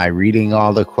 am I reading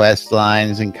all the quest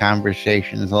lines and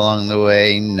conversations along the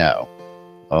way? No.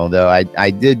 Although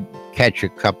I did catch a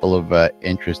couple of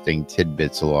interesting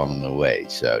tidbits along the way.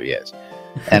 So, yes.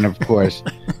 And of course,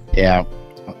 yeah,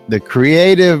 the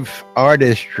creative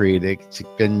artistry that's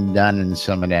been done in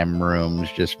some of them rooms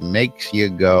just makes you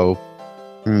go,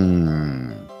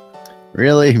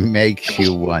 really makes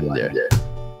you wonder.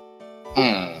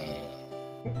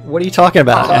 What are you talking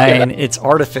about? I mean, it's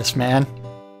Artifice, man.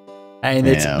 I mean,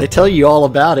 they tell you all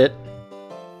about it.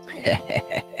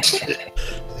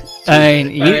 I mean,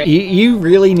 you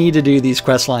really need to do these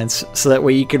quest lines so that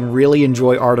way you can really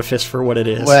enjoy Artifice for what it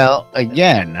is. Well,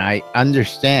 again, I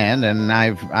understand, and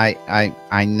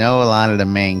I know a lot of the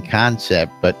main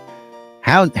concept, but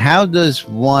how does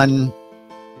one?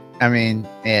 I mean,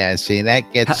 yeah, see,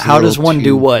 that gets. How does one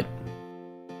do what?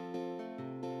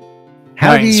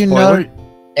 How do you know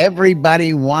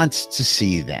everybody wants to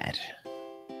see that?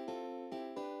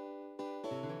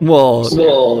 Well,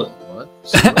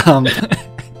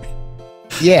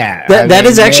 yeah, that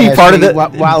is actually part of the.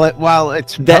 While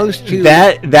it's supposed to.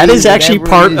 That is actually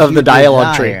part of the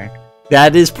dialogue tree.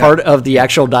 That is part of the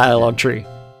actual dialogue tree.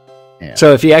 Yeah.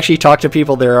 So if you actually talk to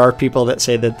people, there are people that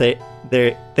say that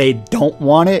they don't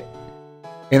want it,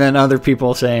 and then other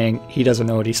people saying he doesn't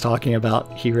know what he's talking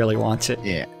about. He really wants it.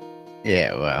 Yeah.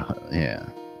 Yeah. Well. Yeah.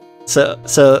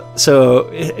 So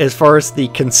as far as the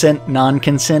consent,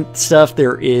 non-consent stuff,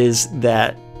 there is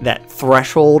that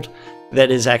threshold that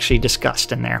is actually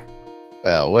discussed in there.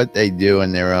 Well, what they do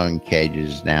in their own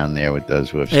cages down there with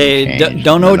those whips. Hey,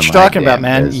 don't know what you're talking about,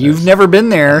 man. Business. You've never been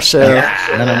there, so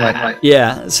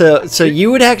yeah. So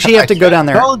you would actually have to go down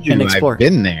there and explore. I've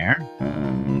been there.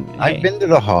 I've been to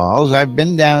the halls. I've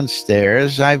been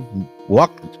downstairs. I've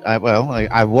walked.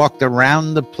 I've walked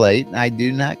around the plate. I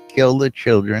do not kill the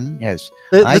children. Yes,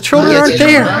 the children aren't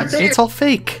there. It's all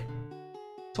fake.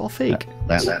 It's all fake.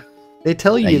 They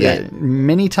tell you that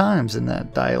many times in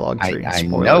that dialogue tree. I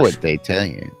know what they tell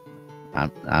you.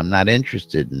 I'm not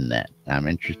interested in that. I'm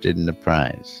interested in the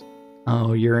prize.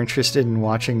 Oh, you're interested in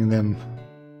watching them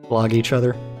flog each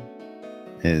other?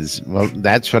 Well,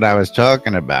 that's what I was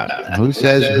talking about. Who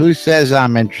says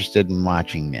I'm interested in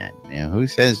watching that? You know, who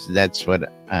says that's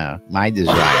what my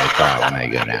desire thought when I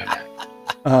go down?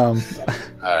 All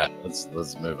right,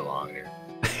 let's move along here.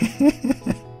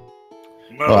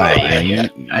 Boy,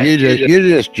 you're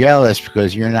just jealous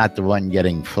because you're not the one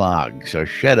getting flogged. So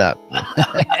shut up.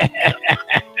 I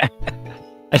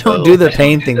don't do the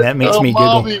pain thing. That makes me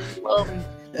giggle. Mommy.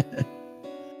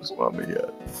 Where's mommy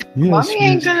at? Mommy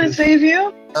ain't gonna save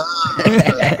you.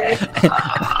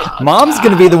 Mom's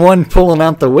gonna be the one pulling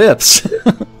out the whips.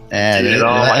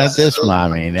 Not this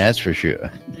mommy, that's for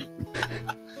sure.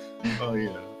 Oh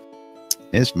yeah.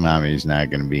 This mommy's not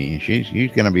gonna be.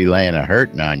 She's gonna be laying a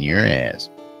hurting on your ass.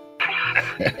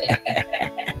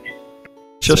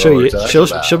 She'll show you.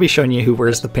 She'll be showing you who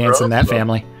wears the pants in that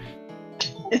family.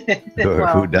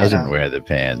 Who doesn't wear the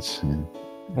pants?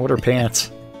 What are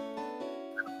pants?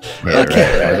 Yeah,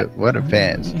 okay. Right. What are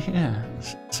pants? Yeah.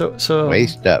 So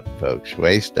waist up, folks.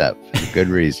 Waist up. Good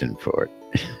reason for it.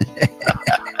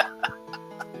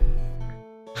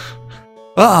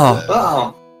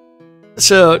 Oh.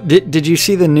 So, did you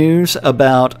see the news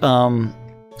about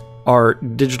our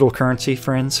digital currency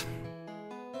friends?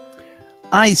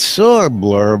 I saw a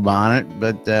blurb on it,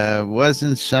 but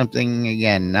wasn't something,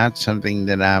 again, not something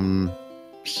that I'm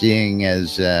seeing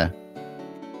as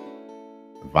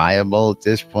viable at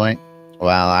this point.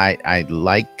 While I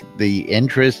like the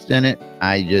interest in it,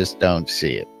 I just don't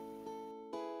see it.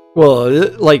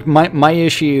 Well, like my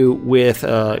issue with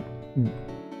the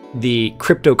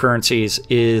cryptocurrencies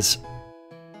is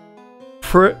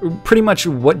pretty much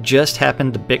what just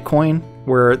happened to Bitcoin,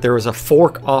 where there was a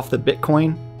fork off the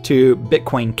Bitcoin to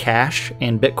Bitcoin Cash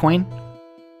and Bitcoin,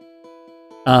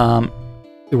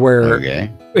 where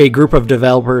a group of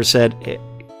developers said,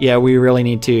 yeah, we really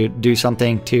need to do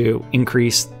something to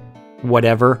increase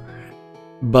whatever.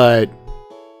 But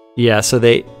yeah, so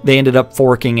they ended up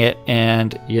forking it,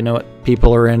 and you know what?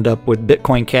 People are end up with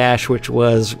Bitcoin Cash, which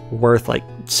was worth like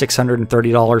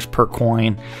 $630 per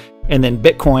coin, and then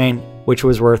Bitcoin, which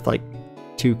was worth like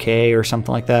 $2,000 or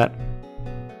something like that.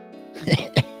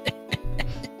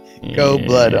 Go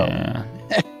blood on.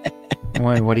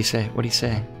 What'd he say? What'd he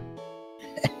say?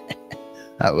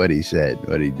 Not what he said,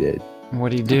 what he did.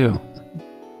 What'd he do?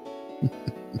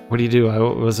 What'd he do? I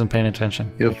wasn't paying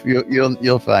attention.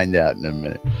 You'll find out in a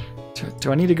minute.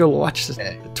 Do I need to go watch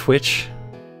the Twitch?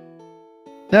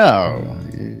 No,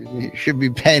 you should be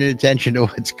paying attention to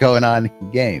what's going on in the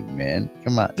game, man.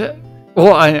 Come on.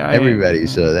 Well, everybody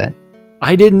saw that.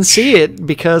 I didn't see it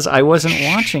because I wasn't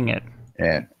watching it.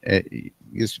 Yeah,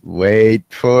 just wait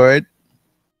for it.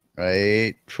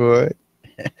 Wait for it.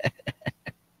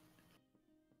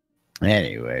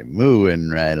 Anyway, moving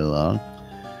right along.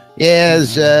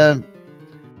 Yes,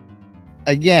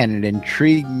 again, it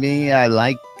intrigued me. I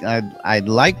like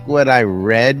what I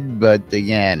read, but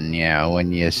again, you know,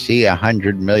 when you see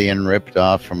 100 million ripped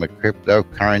off from a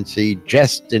cryptocurrency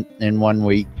just in 1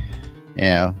 week, you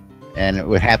know, and it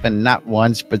would happen not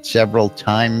once but several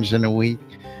times in a week.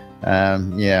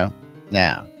 Yeah.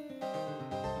 Now.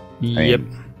 Yep.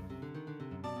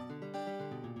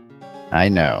 I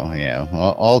know, yeah.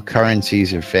 All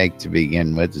currencies are fake to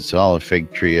begin with. It's all a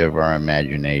fig tree of our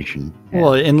imagination.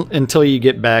 Well, until you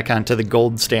get back onto the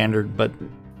gold standard, but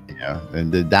you know,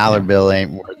 the dollar bill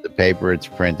ain't worth the paper it's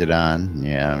printed on.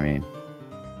 Yeah, I mean.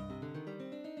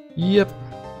 Yep.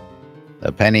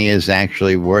 A penny is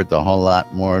actually worth a whole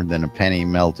lot more than a penny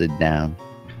melted down.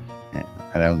 Yeah,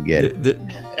 I don't get it.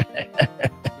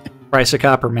 Price of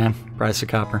copper, man. Price of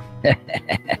copper.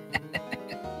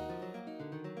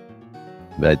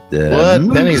 But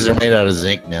what? Pennies are made out of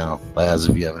zinc now. Laz,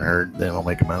 if you haven't heard, they don't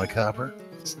make them out of copper.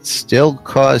 Still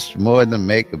costs more to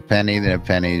make a penny than a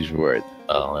penny's worth.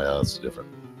 Oh, yeah, that's different.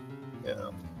 Yeah.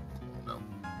 No.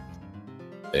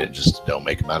 They just don't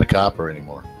make them out of copper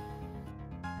anymore.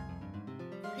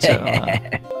 So,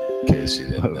 in case you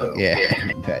didn't know.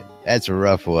 Yeah, that's a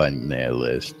rough one there,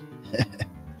 List.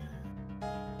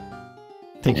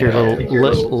 I think you're a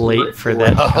little late for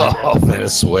that. Oh,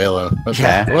 Venezuela. Okay.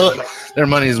 Yeah. Well, their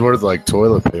money's worth like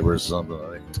toilet paper or something.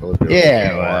 I think toilet paper.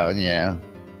 Yeah, well, yeah.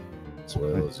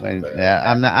 Yeah,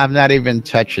 I'm not even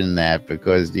touching that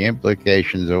because the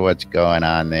implications of what's going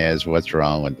on there is what's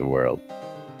wrong with the world.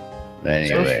 But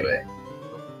anyway.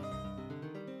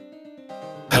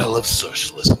 I love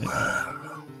socialism.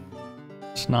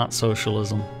 It's not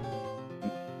socialism.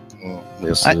 Well,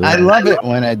 yes, I love it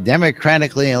when a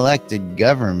democratically elected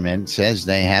government says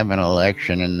they have an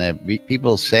election and the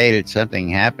people say that something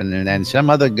happened, and then some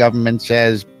other government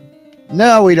says,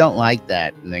 no, we don't like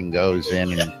that, and then goes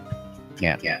in and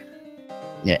yeah.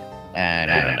 I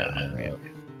don't know.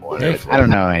 I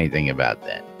don't know anything about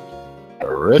that.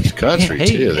 A rich country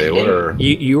too. They were.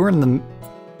 You were in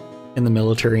the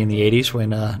military in the 80s when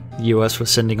the U.S.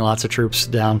 was sending lots of troops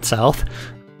down south.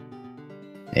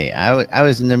 Hey, I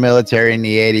was in the military in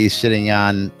the 80s, sitting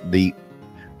on the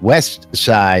west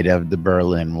side of the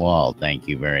Berlin Wall. Thank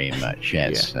you very much.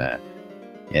 Yes, yeah.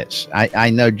 Yes, I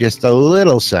know just a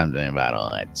little something about all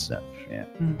that stuff. Yeah,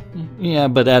 yeah,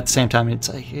 but at the same time, it's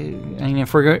like, I mean,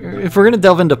 if we're gonna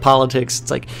delve into politics,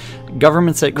 it's like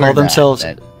governments that call themselves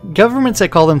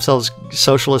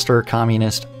socialist or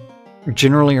communist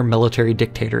generally are military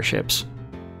dictatorships.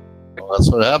 Well, that's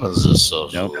what happens. Is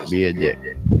socialism. Don't be a dick.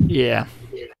 Yeah.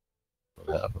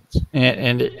 Happens.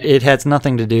 And it has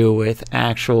nothing to do with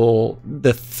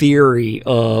the theory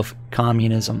of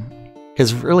communism,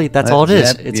 because really that's all it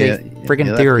is. It's a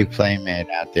friggin' theory. Playmate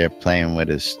out there playing with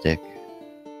his stick.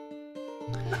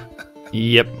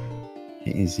 Yep.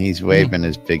 He's waving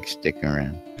his big stick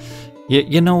around.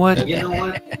 You know what? You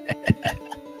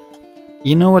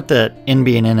know what the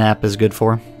NBN app is good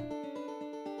for?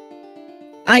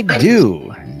 I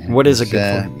do. What is it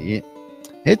good for?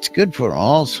 It's good for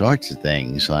all sorts of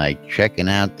things, like checking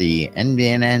out the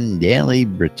NBNN Daily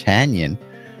Britannian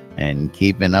and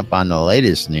keeping up on the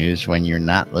latest news when you're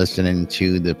not listening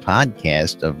to the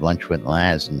podcast of Lunch with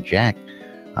Laz and Jack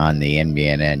on the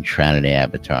NBNN Shroud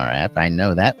Avatar app. I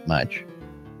know that much.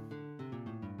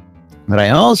 But I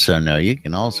also know you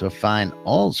can also find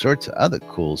all sorts of other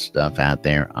cool stuff out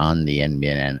there on the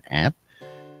NBNN app,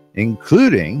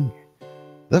 including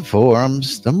the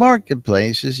forums, the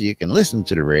marketplaces. You can listen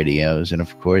to the radios, and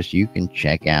of course, you can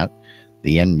check out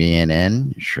the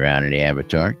NBNN Shrouded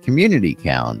Avatar community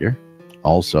calendar,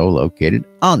 also located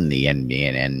on the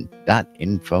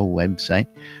nbnn.info website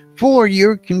for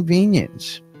your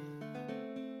convenience.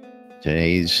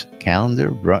 Today's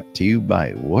calendar brought to you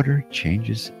by Water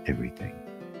Changes Everything.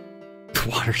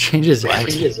 Water changes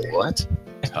everything. What?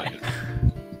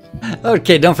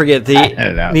 Okay, don't forget the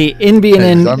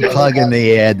NBNN. I'm plugging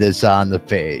the ad that's on the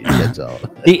page. That's all.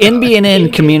 The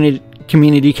NBNN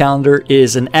community calendar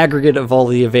is an aggregate of all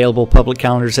the available public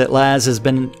calendars that Laz has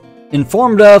been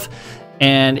informed of.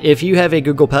 And if you have a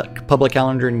Google public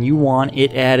calendar and you want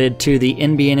it added to the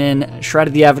NBNN Shroud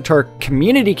of the Avatar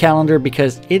community calendar,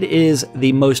 because it is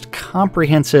the most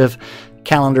comprehensive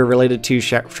calendar related to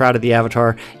Shroud of the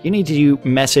Avatar, you need to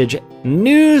message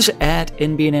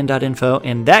news@nbnn.info,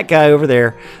 and that guy over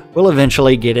there will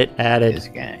eventually get it added. This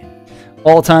guy.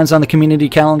 All times on the community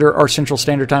calendar are Central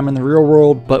Standard Time in the real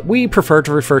world, but we prefer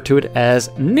to refer to it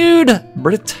as Nude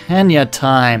Britannia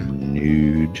Time.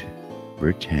 Nude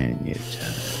Britannia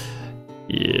Time.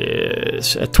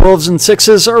 Yes, at 12s and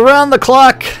 6s around the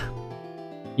clock.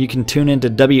 You can tune into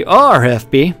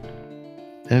WRFB.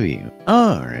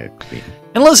 WRFB.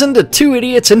 And listen to two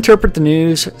idiots interpret the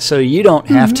news so you don't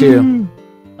have to.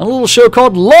 A little show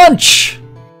called Lunch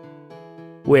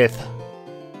with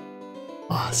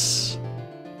Us.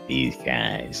 These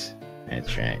guys.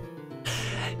 That's right.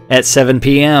 At 7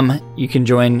 p.m., you can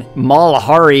join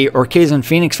Malahari or Kazan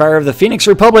Phoenix Fire of the Phoenix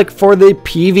Republic for the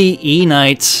PvE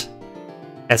nights.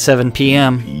 At 7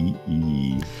 p.m.,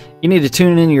 you need to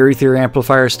tune in your ether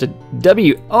amplifiers to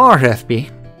WRFB.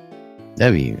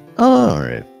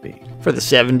 WRFB. For the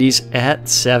 70s at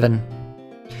 7.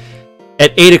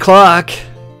 At 8 o'clock,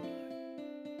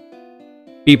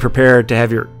 be prepared to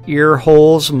have your ear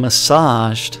holes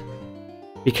massaged,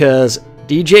 because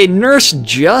DJ Nurse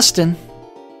Justin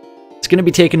is going to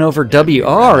be taking over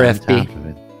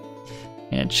WRFB.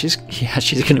 And she's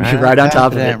going to be right on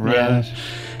top of it. Yeah.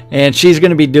 And she's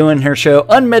going to be doing her show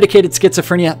Unmedicated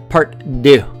Schizophrenia Part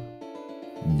 2.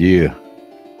 Yeah.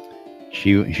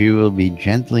 She will be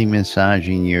gently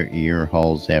massaging your ear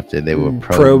holes after they were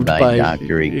probed by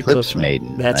Dr. Eclipse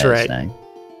Maiden. That's right. Night.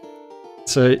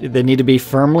 So they need to be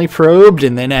firmly probed,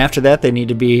 and then after that they need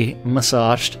to be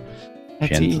massaged.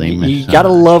 Gently massaged. You gotta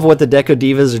love what the Deco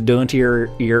Divas are doing to your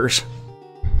ears.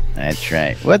 That's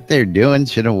right. What they're doing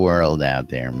to the world out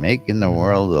there, making the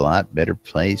world a lot better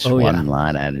place, one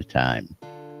lot at a time.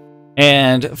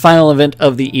 And final event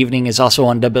of the evening is also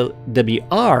on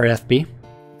WRFB.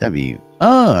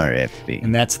 WRFB.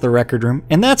 And that's the Record Room.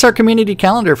 And that's our community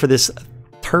calendar for this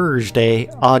Thursday,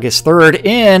 August 3rd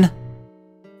in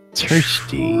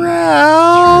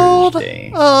Shroud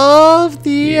of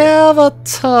the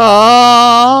Avatar.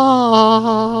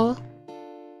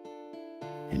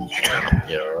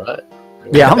 You all right?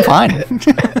 Yeah, I'm fine.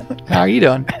 How are you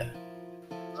doing?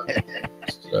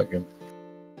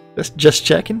 Just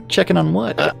checking? Checking on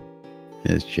what?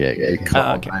 Just checking. Yeah,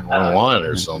 call 911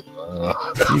 or something.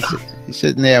 He's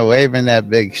sitting there waving that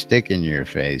big stick in your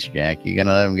face, Jack. You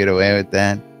gonna let him get away with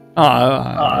that?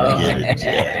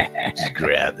 Just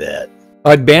grab that.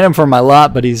 I'd ban him from my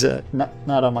lot, but he's not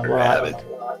on my lot.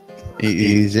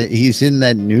 He's in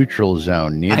that neutral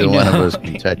zone. Neither one of us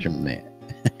can touch him there.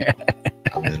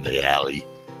 I'm in the alley.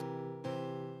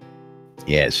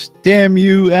 Yes, damn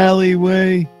you,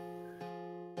 alleyway.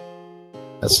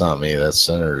 That's not me. That's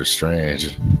Senator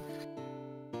Strange.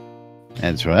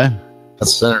 That's what?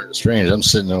 That's Senator Strange. I'm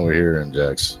sitting over here in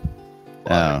Jack's.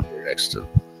 Here next to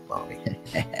Mommy.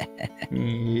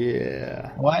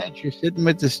 Yeah. Why aren't you sitting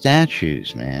with the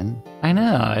statues, man? I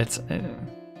know. It's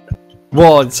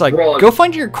like, go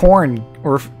find your corn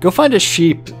or go find a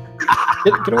sheep.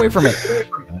 Get away from it.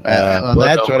 Well,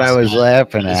 that's what I was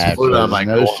laughing at.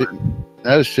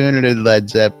 No sooner did Led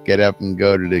Zepp get up and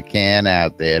go to the can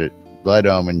out there, Blood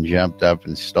Omen jumped up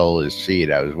and stole his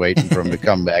seat. I was waiting for him to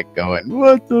come back going,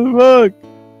 what the fuck?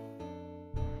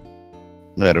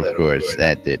 But of course,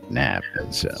 that didn't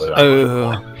happen. So.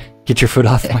 Oh, get your foot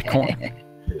off my corn.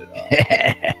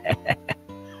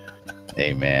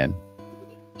 Hey, man.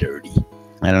 Dirty.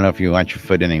 I don't know if you want your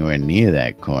foot anywhere near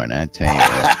that corn. I tell you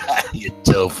what. Your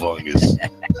toe fungus.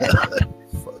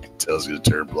 Fucking toe's gonna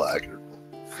turn black.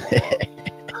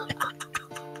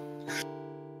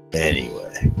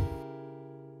 Anyway.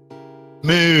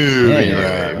 Moving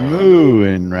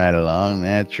right along.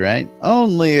 That's right.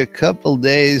 Only a couple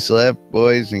days left,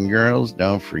 boys and girls.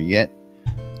 Don't forget,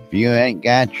 if you ain't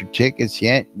got your tickets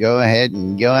yet, go ahead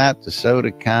and go out to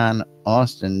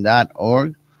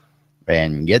sodaconaustin.org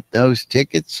and get those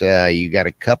tickets. You got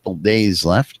a couple days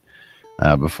left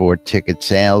before ticket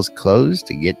sales close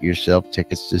to get yourself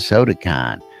tickets to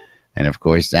SodaCon. And of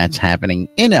course, that's happening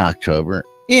in October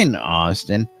in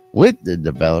Austin with the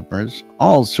developers.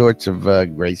 All sorts of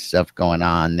great stuff going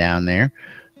on down there.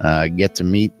 Get to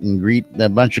meet and greet a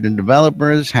bunch of the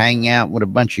developers, hang out with a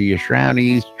bunch of your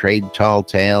Shroudies, trade tall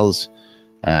tales,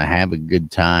 have a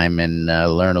good time, and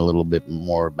learn a little bit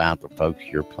more about the folks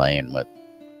you're playing with.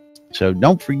 So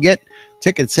don't forget,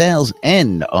 ticket sales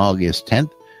end August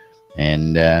 10th.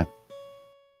 And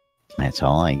that's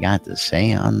all I got to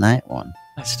say on that one.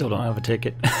 I still don't have a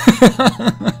ticket.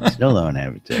 Still don't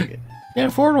have a ticket.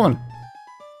 Can't afford one.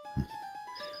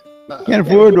 Can't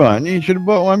afford one. You should have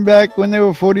bought one back when they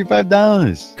were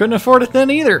 $45. Couldn't afford it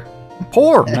then either. I'm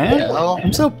poor, man. Yeah.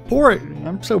 I'm so poor.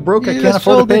 I'm so broke. I You can't just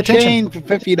afford to sold pay the attention. chain for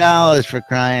 $50 for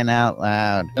crying out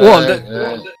loud.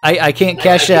 Well, I can't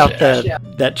cash out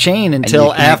that chain And until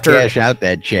you can't after, cash out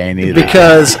that chain either.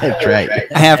 because That's right.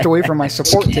 I have to wait for my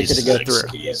support ticket to go through.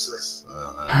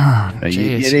 Oh,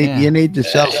 You need to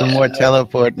sell some more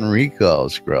teleport and recall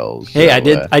scrolls. Hey, So,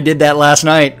 I did that last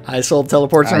night. I sold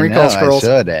teleports and I recall know, scrolls. I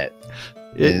saw that.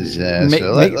 Let's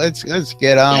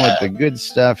get on with the good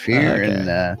stuff here, Okay.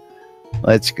 and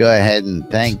let's go ahead and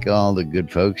thank all the good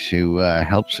folks who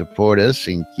help support us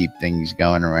and keep things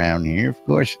going around here. Of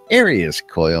course, Arius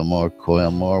Coil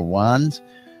More Wands,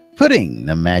 putting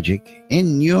the magic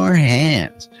in your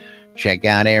hands. Check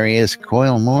out Arius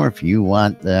Coil More if you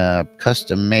want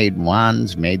custom-made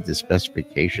wands made to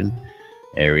specification.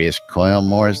 Arius Coil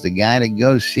More is the guy to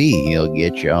go see. He'll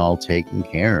get you all taken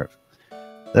care of.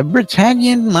 The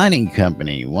Britannian Mining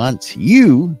Company wants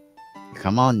you to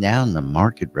come on down the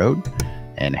Market Road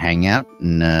and hang out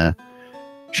and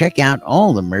check out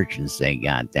all the merchants they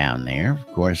got down there. Of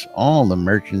course, all the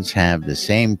merchants have the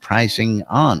same pricing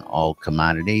on all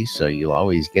commodities, so you'll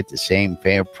always get the same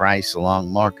fair price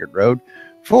along Market Road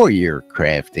for your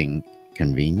crafting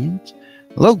convenience.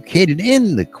 Located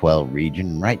in the Quell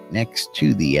region, right next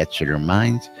to the Exeter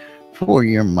mines, for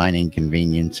your mining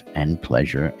convenience and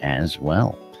pleasure as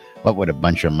well. What would a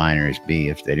bunch of miners be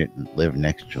if they didn't live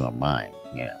next to a mine?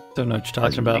 Yeah, Don't know what you're talking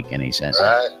doesn't about. make any sense.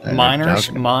 Right.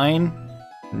 Miners? Mine?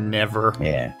 Never.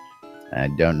 Yeah, I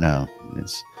don't know.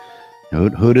 It's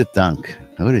who'd have thunk?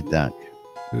 Who'd have thunk?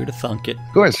 Who'd have thunk it?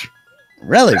 Of course,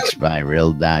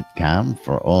 relicsbyreal.com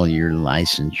for all your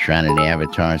licensed Trinity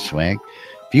Avatar swag.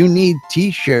 If you need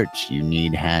t-shirts, you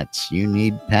need hats, you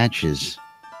need patches,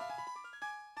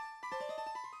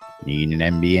 you need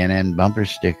an MBNN bumper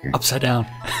sticker. Upside down.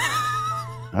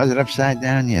 Was it upside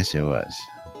down? Yes, it was.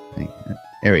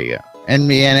 There we go.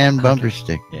 MBNN bumper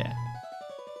sticker. Yeah.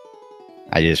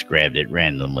 I just grabbed it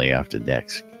randomly off the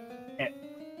desk.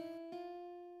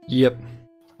 Yep.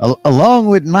 Along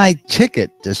with my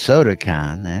ticket to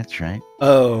SodaCon. That's right.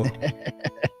 Oh.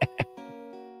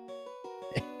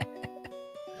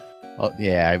 Oh,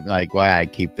 yeah, like why I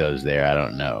keep those there, I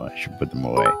don't know. I should put them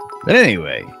away. But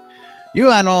anyway, you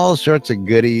want all sorts of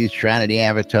goodies, Trinity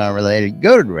Avatar related,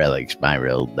 go to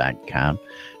relicsbyreal.com.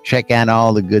 Check out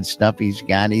all the good stuff he's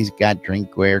got. He's got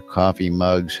drinkware, coffee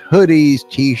mugs, hoodies,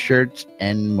 t-shirts,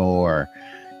 and more.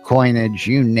 Coinage,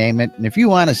 you name it. And if you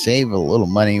want to save a little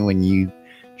money when you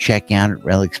check out at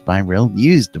Relics by Real,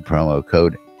 use the promo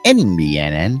code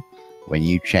NBNN. When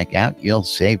you check out, you'll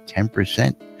save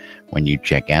 10% when you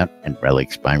check out at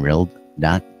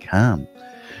relicsbyreal.com.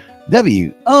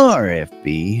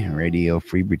 WRFB, Radio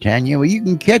Free Britannia. Well, you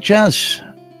can catch us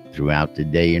throughout the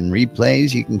day in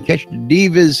replays. You can catch the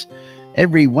Divas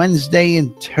every Wednesday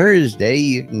and Thursday.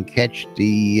 You can catch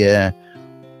the,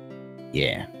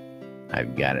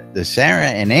 I've got it. The Sarah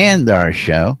and Andar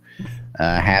show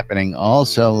happening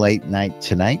also late night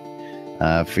tonight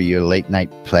for your late night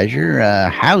pleasure.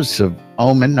 House of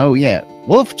Omen. Oh, yeah.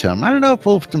 Wolftum. I don't know if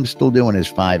Wolftum's still doing his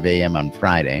 5 a.m. on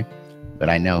Friday, but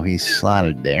I know he's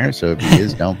slotted there. So if he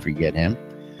is, don't forget him.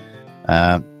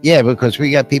 Yeah, because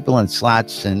we got people in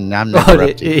slots, and I'm never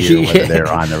up to hear whether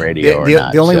they're on the radio or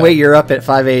not. The only way you're up at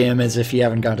 5 a.m. is if you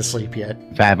haven't gone to sleep yet.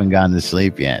 If I haven't gone to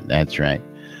sleep yet, that's right.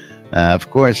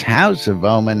 Of course, House of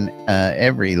Omen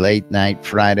every late night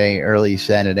Friday, early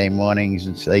Saturday mornings,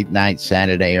 and late night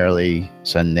Saturday, early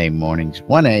Sunday mornings,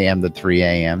 1 a.m. to 3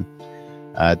 a.m.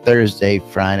 Thursday,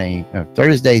 Friday,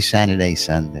 Thursday, Saturday,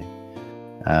 Sunday.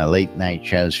 Late night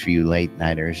shows for you late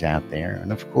nighters out there.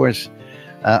 And of course,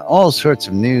 all sorts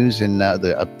of news and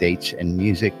other updates and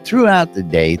music throughout the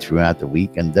day, throughout the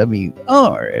week on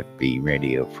WRFB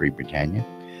Radio Free Britannia.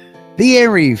 The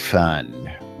Airy Fund,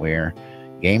 where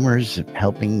gamers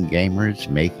helping gamers,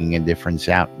 making a difference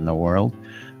out in the world.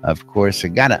 Of course, I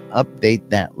got to update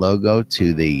that logo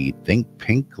to the Think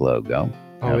Pink logo.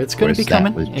 Oh, it's going to be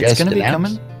coming. It's going to be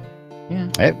coming. Yeah.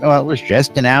 It was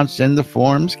just announced in the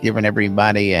forums, giving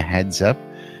everybody a heads up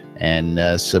and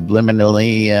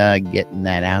subliminally getting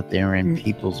that out there in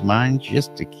people's minds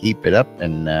just to keep it up.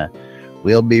 And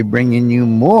we'll be bringing you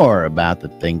more about the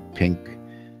Think Pink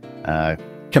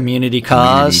community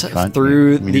cause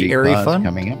through the Airy Fund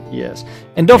coming up. Yes,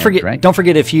 and don't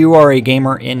forget if you are a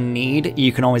gamer in need,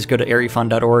 you can always go to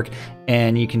airyfund.org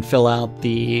and you can fill out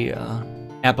the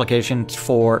application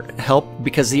for help,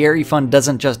 because the Airy Fund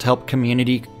doesn't just help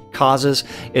community causes,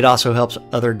 it also helps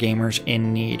other gamers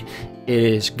in need. It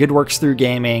is good works through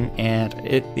gaming, and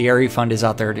the Airy Fund is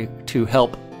out there to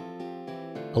help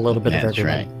a little bit of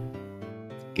everybody. That's right.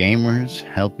 Gamers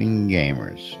helping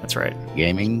gamers. That's right.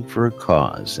 Gaming for a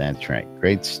cause. That's right.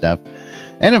 Great stuff.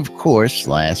 And of course,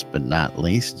 last but not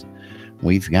least,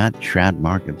 we've got Shroud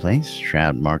Marketplace,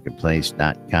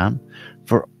 shroudmarketplace.com,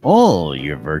 for all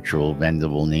your virtual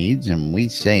vendable needs. And we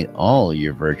say all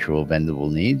your virtual vendable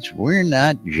needs. We're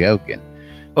not joking.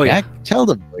 Oh, yeah. Tell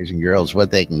the boys and girls what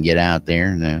they can get out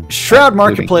there. Shroud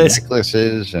Marketplace.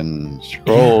 Necklaces and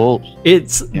scrolls.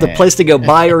 It's the place to go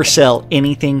buy or sell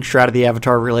anything Shroud of the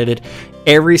Avatar related.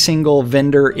 Every single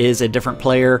vendor is a different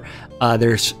player.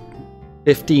 There's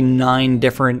 59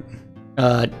 different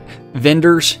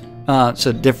vendors.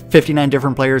 So 59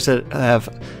 different players that have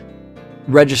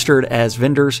registered as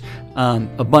vendors.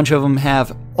 A bunch of them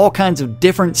have all kinds of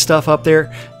different stuff up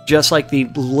there, just like the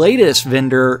latest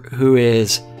vendor, who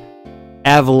is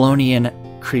Avalonian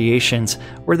Creations,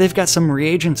 where they've got some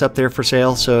reagents up there for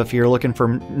sale. So if you're looking for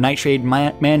Nightshade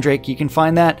Mandrake, you can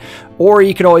find that. Or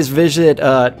you could always visit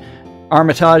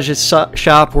Armitage's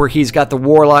shop, where he's got the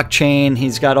Warlock chain.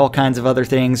 He's got all kinds of other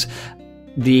things.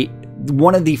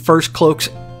 One of the first cloaks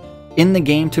in the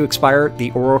game to expire,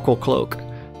 the Oracle Cloak.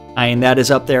 And that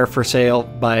is up there for sale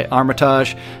by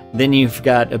Armitage. Then you've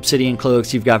got Obsidian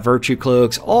Cloaks, you've got Virtue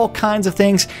Cloaks, all kinds of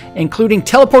things, including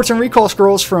teleports and recall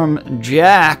scrolls from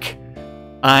Jack.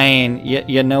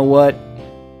 You know what?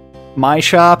 My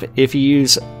shop, if you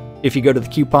go to the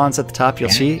coupons at the top, you'll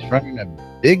see it's running a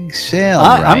big sale.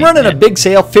 I'm running a big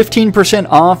sale, 15%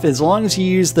 off, as long as you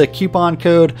use the coupon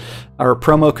code or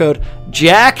promo code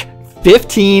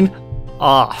Jack15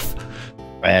 off.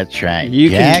 That's right. You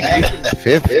Jack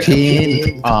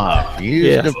 15 off.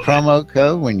 Use the promo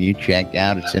code when you check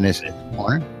out. It's in this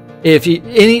corner. If you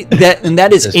that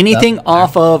is anything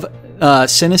off of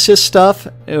Synesys stuff,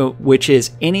 which is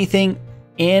anything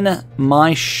in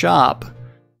my shop.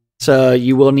 So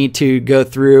you will need to go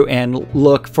through and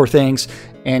look for things,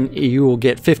 and you will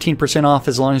get 15% off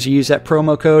as long as you use that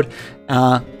promo code.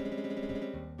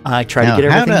 I try to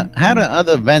get everything. How do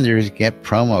other vendors get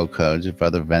promo codes if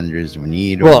other vendors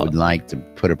need or would like to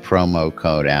put a promo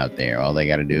code out there? All they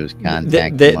got to do is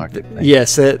contact the marketplace.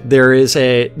 Yes, there is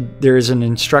an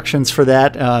instructions for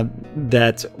that.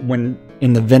 That when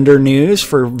in the vendor news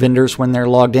for vendors when they're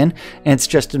logged in, and it's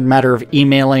just a matter of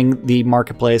emailing the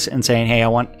marketplace and saying, "Hey, I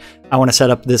want to set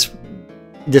up this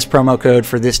promo code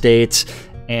for this dates,"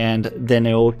 and then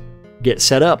it will get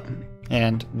set up.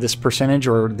 And this percentage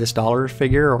or this dollar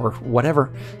figure or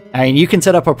whatever. I mean, you can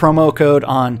set up a promo code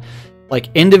on like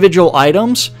individual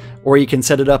items, or you can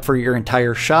set it up for your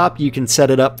entire shop. You can set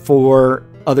it up for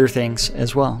other things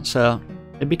as well. So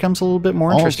it becomes a little bit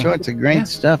more interesting. All sorts of great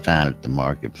stuff out at the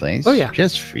marketplace. Oh, yeah.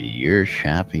 Just for your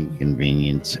shopping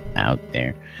convenience out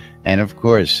there. And of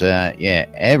course,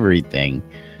 everything.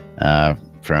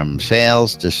 From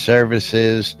sales to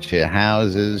services to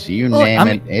houses, you name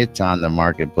it, it's on the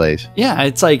marketplace. Yeah,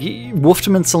 it's like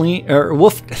Wolfdom's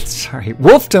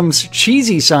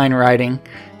cheesy sign writing.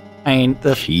 I mean,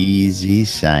 the cheesy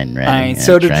sign writing.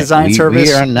 So to design service.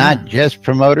 We are not just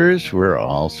promoters; we're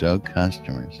also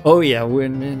customers. Oh yeah,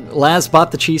 when Laz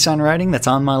bought the cheese sign writing, that's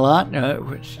on my lot.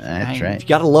 That's right. You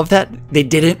gotta love that. They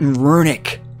did it in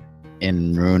Runic.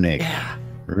 Yeah.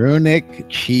 Runic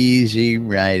cheesy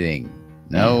writing.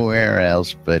 Nowhere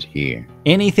else but here.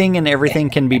 Anything and everything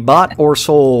can be bought or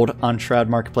sold on Shroud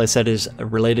Marketplace that is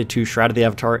related to Shroud of the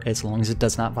Avatar, as long as it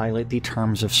does not violate the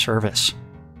terms of service.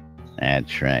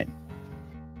 That's right.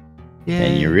 Yeah.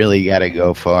 And you really got to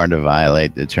go far to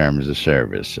violate the terms of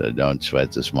service, so don't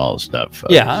sweat the small stuff,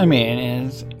 folks. Yeah, I mean,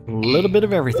 it's a little bit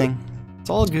of everything. That's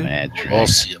all good. That's right. We'll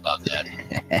see about that.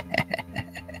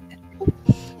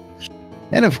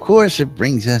 And of course, it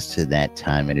brings us to that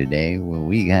time of the day where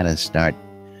we got to start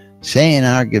saying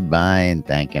our goodbye and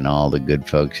thanking all the good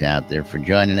folks out there for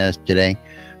joining us today.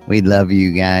 We love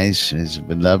you guys.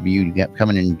 We love you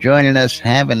coming and joining us,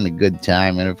 having a good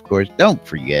time. And of course, don't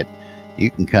forget,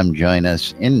 you can come join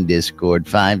us in Discord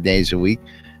 5 days a week.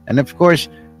 And of course,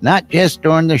 not just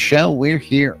during the show, we're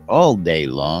here all day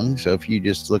long. So if you're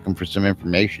just looking for some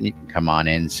information, you can come on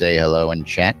in, say hello and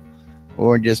chat,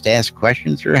 or just ask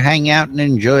questions or hang out and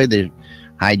enjoy the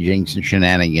hijinks and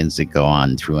shenanigans that go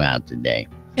on throughout the day.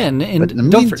 And But in the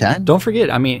meantime, don't forget,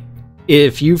 I mean,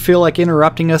 if you feel like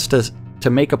interrupting us to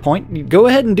make a point, go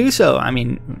ahead and do so. I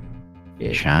mean,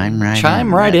 chime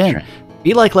right in. Right.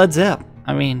 Be like Led Zepp.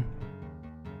 I mean,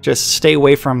 just stay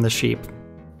away from the sheep.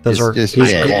 Those are just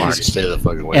Corn. Stay the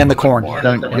fuck away. and the from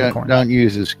corn. Don't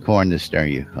use this corn to stir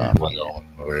you off.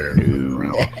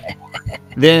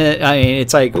 Then I mean,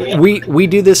 it's like we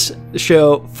do this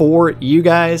show for you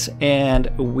guys, and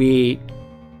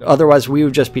otherwise we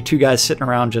would just be two guys sitting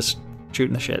around just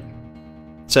shooting the shit.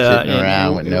 So Sitting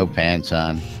around with no pants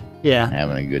on, yeah,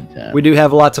 having a good time. we do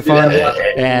have lots of fun,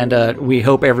 and we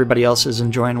hope everybody else is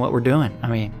enjoying what we're doing. I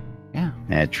mean, yeah,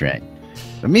 That's right.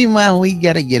 But meanwhile, we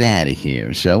got to get out of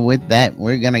here. So with that,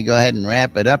 we're going to go ahead and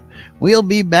wrap it up. We'll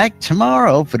be back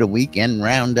tomorrow for the weekend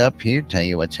roundup here. Tell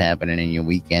you what's happening in your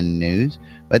weekend news.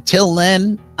 But till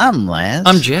then, I'm Laz.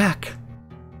 I'm Jack.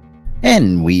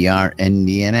 And we are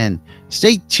NBNN.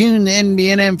 Stay tuned to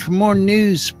NBNN for more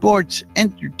news, sports,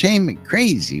 entertainment,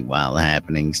 crazy wild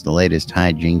happenings, the latest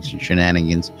hijinks and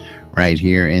shenanigans right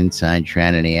here inside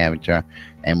Trinity Avatar.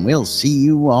 And we'll see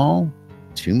you all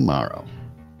tomorrow.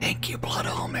 Thank you, Blood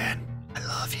Omen. I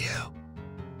love you.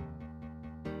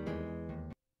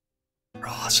 You're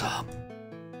awesome.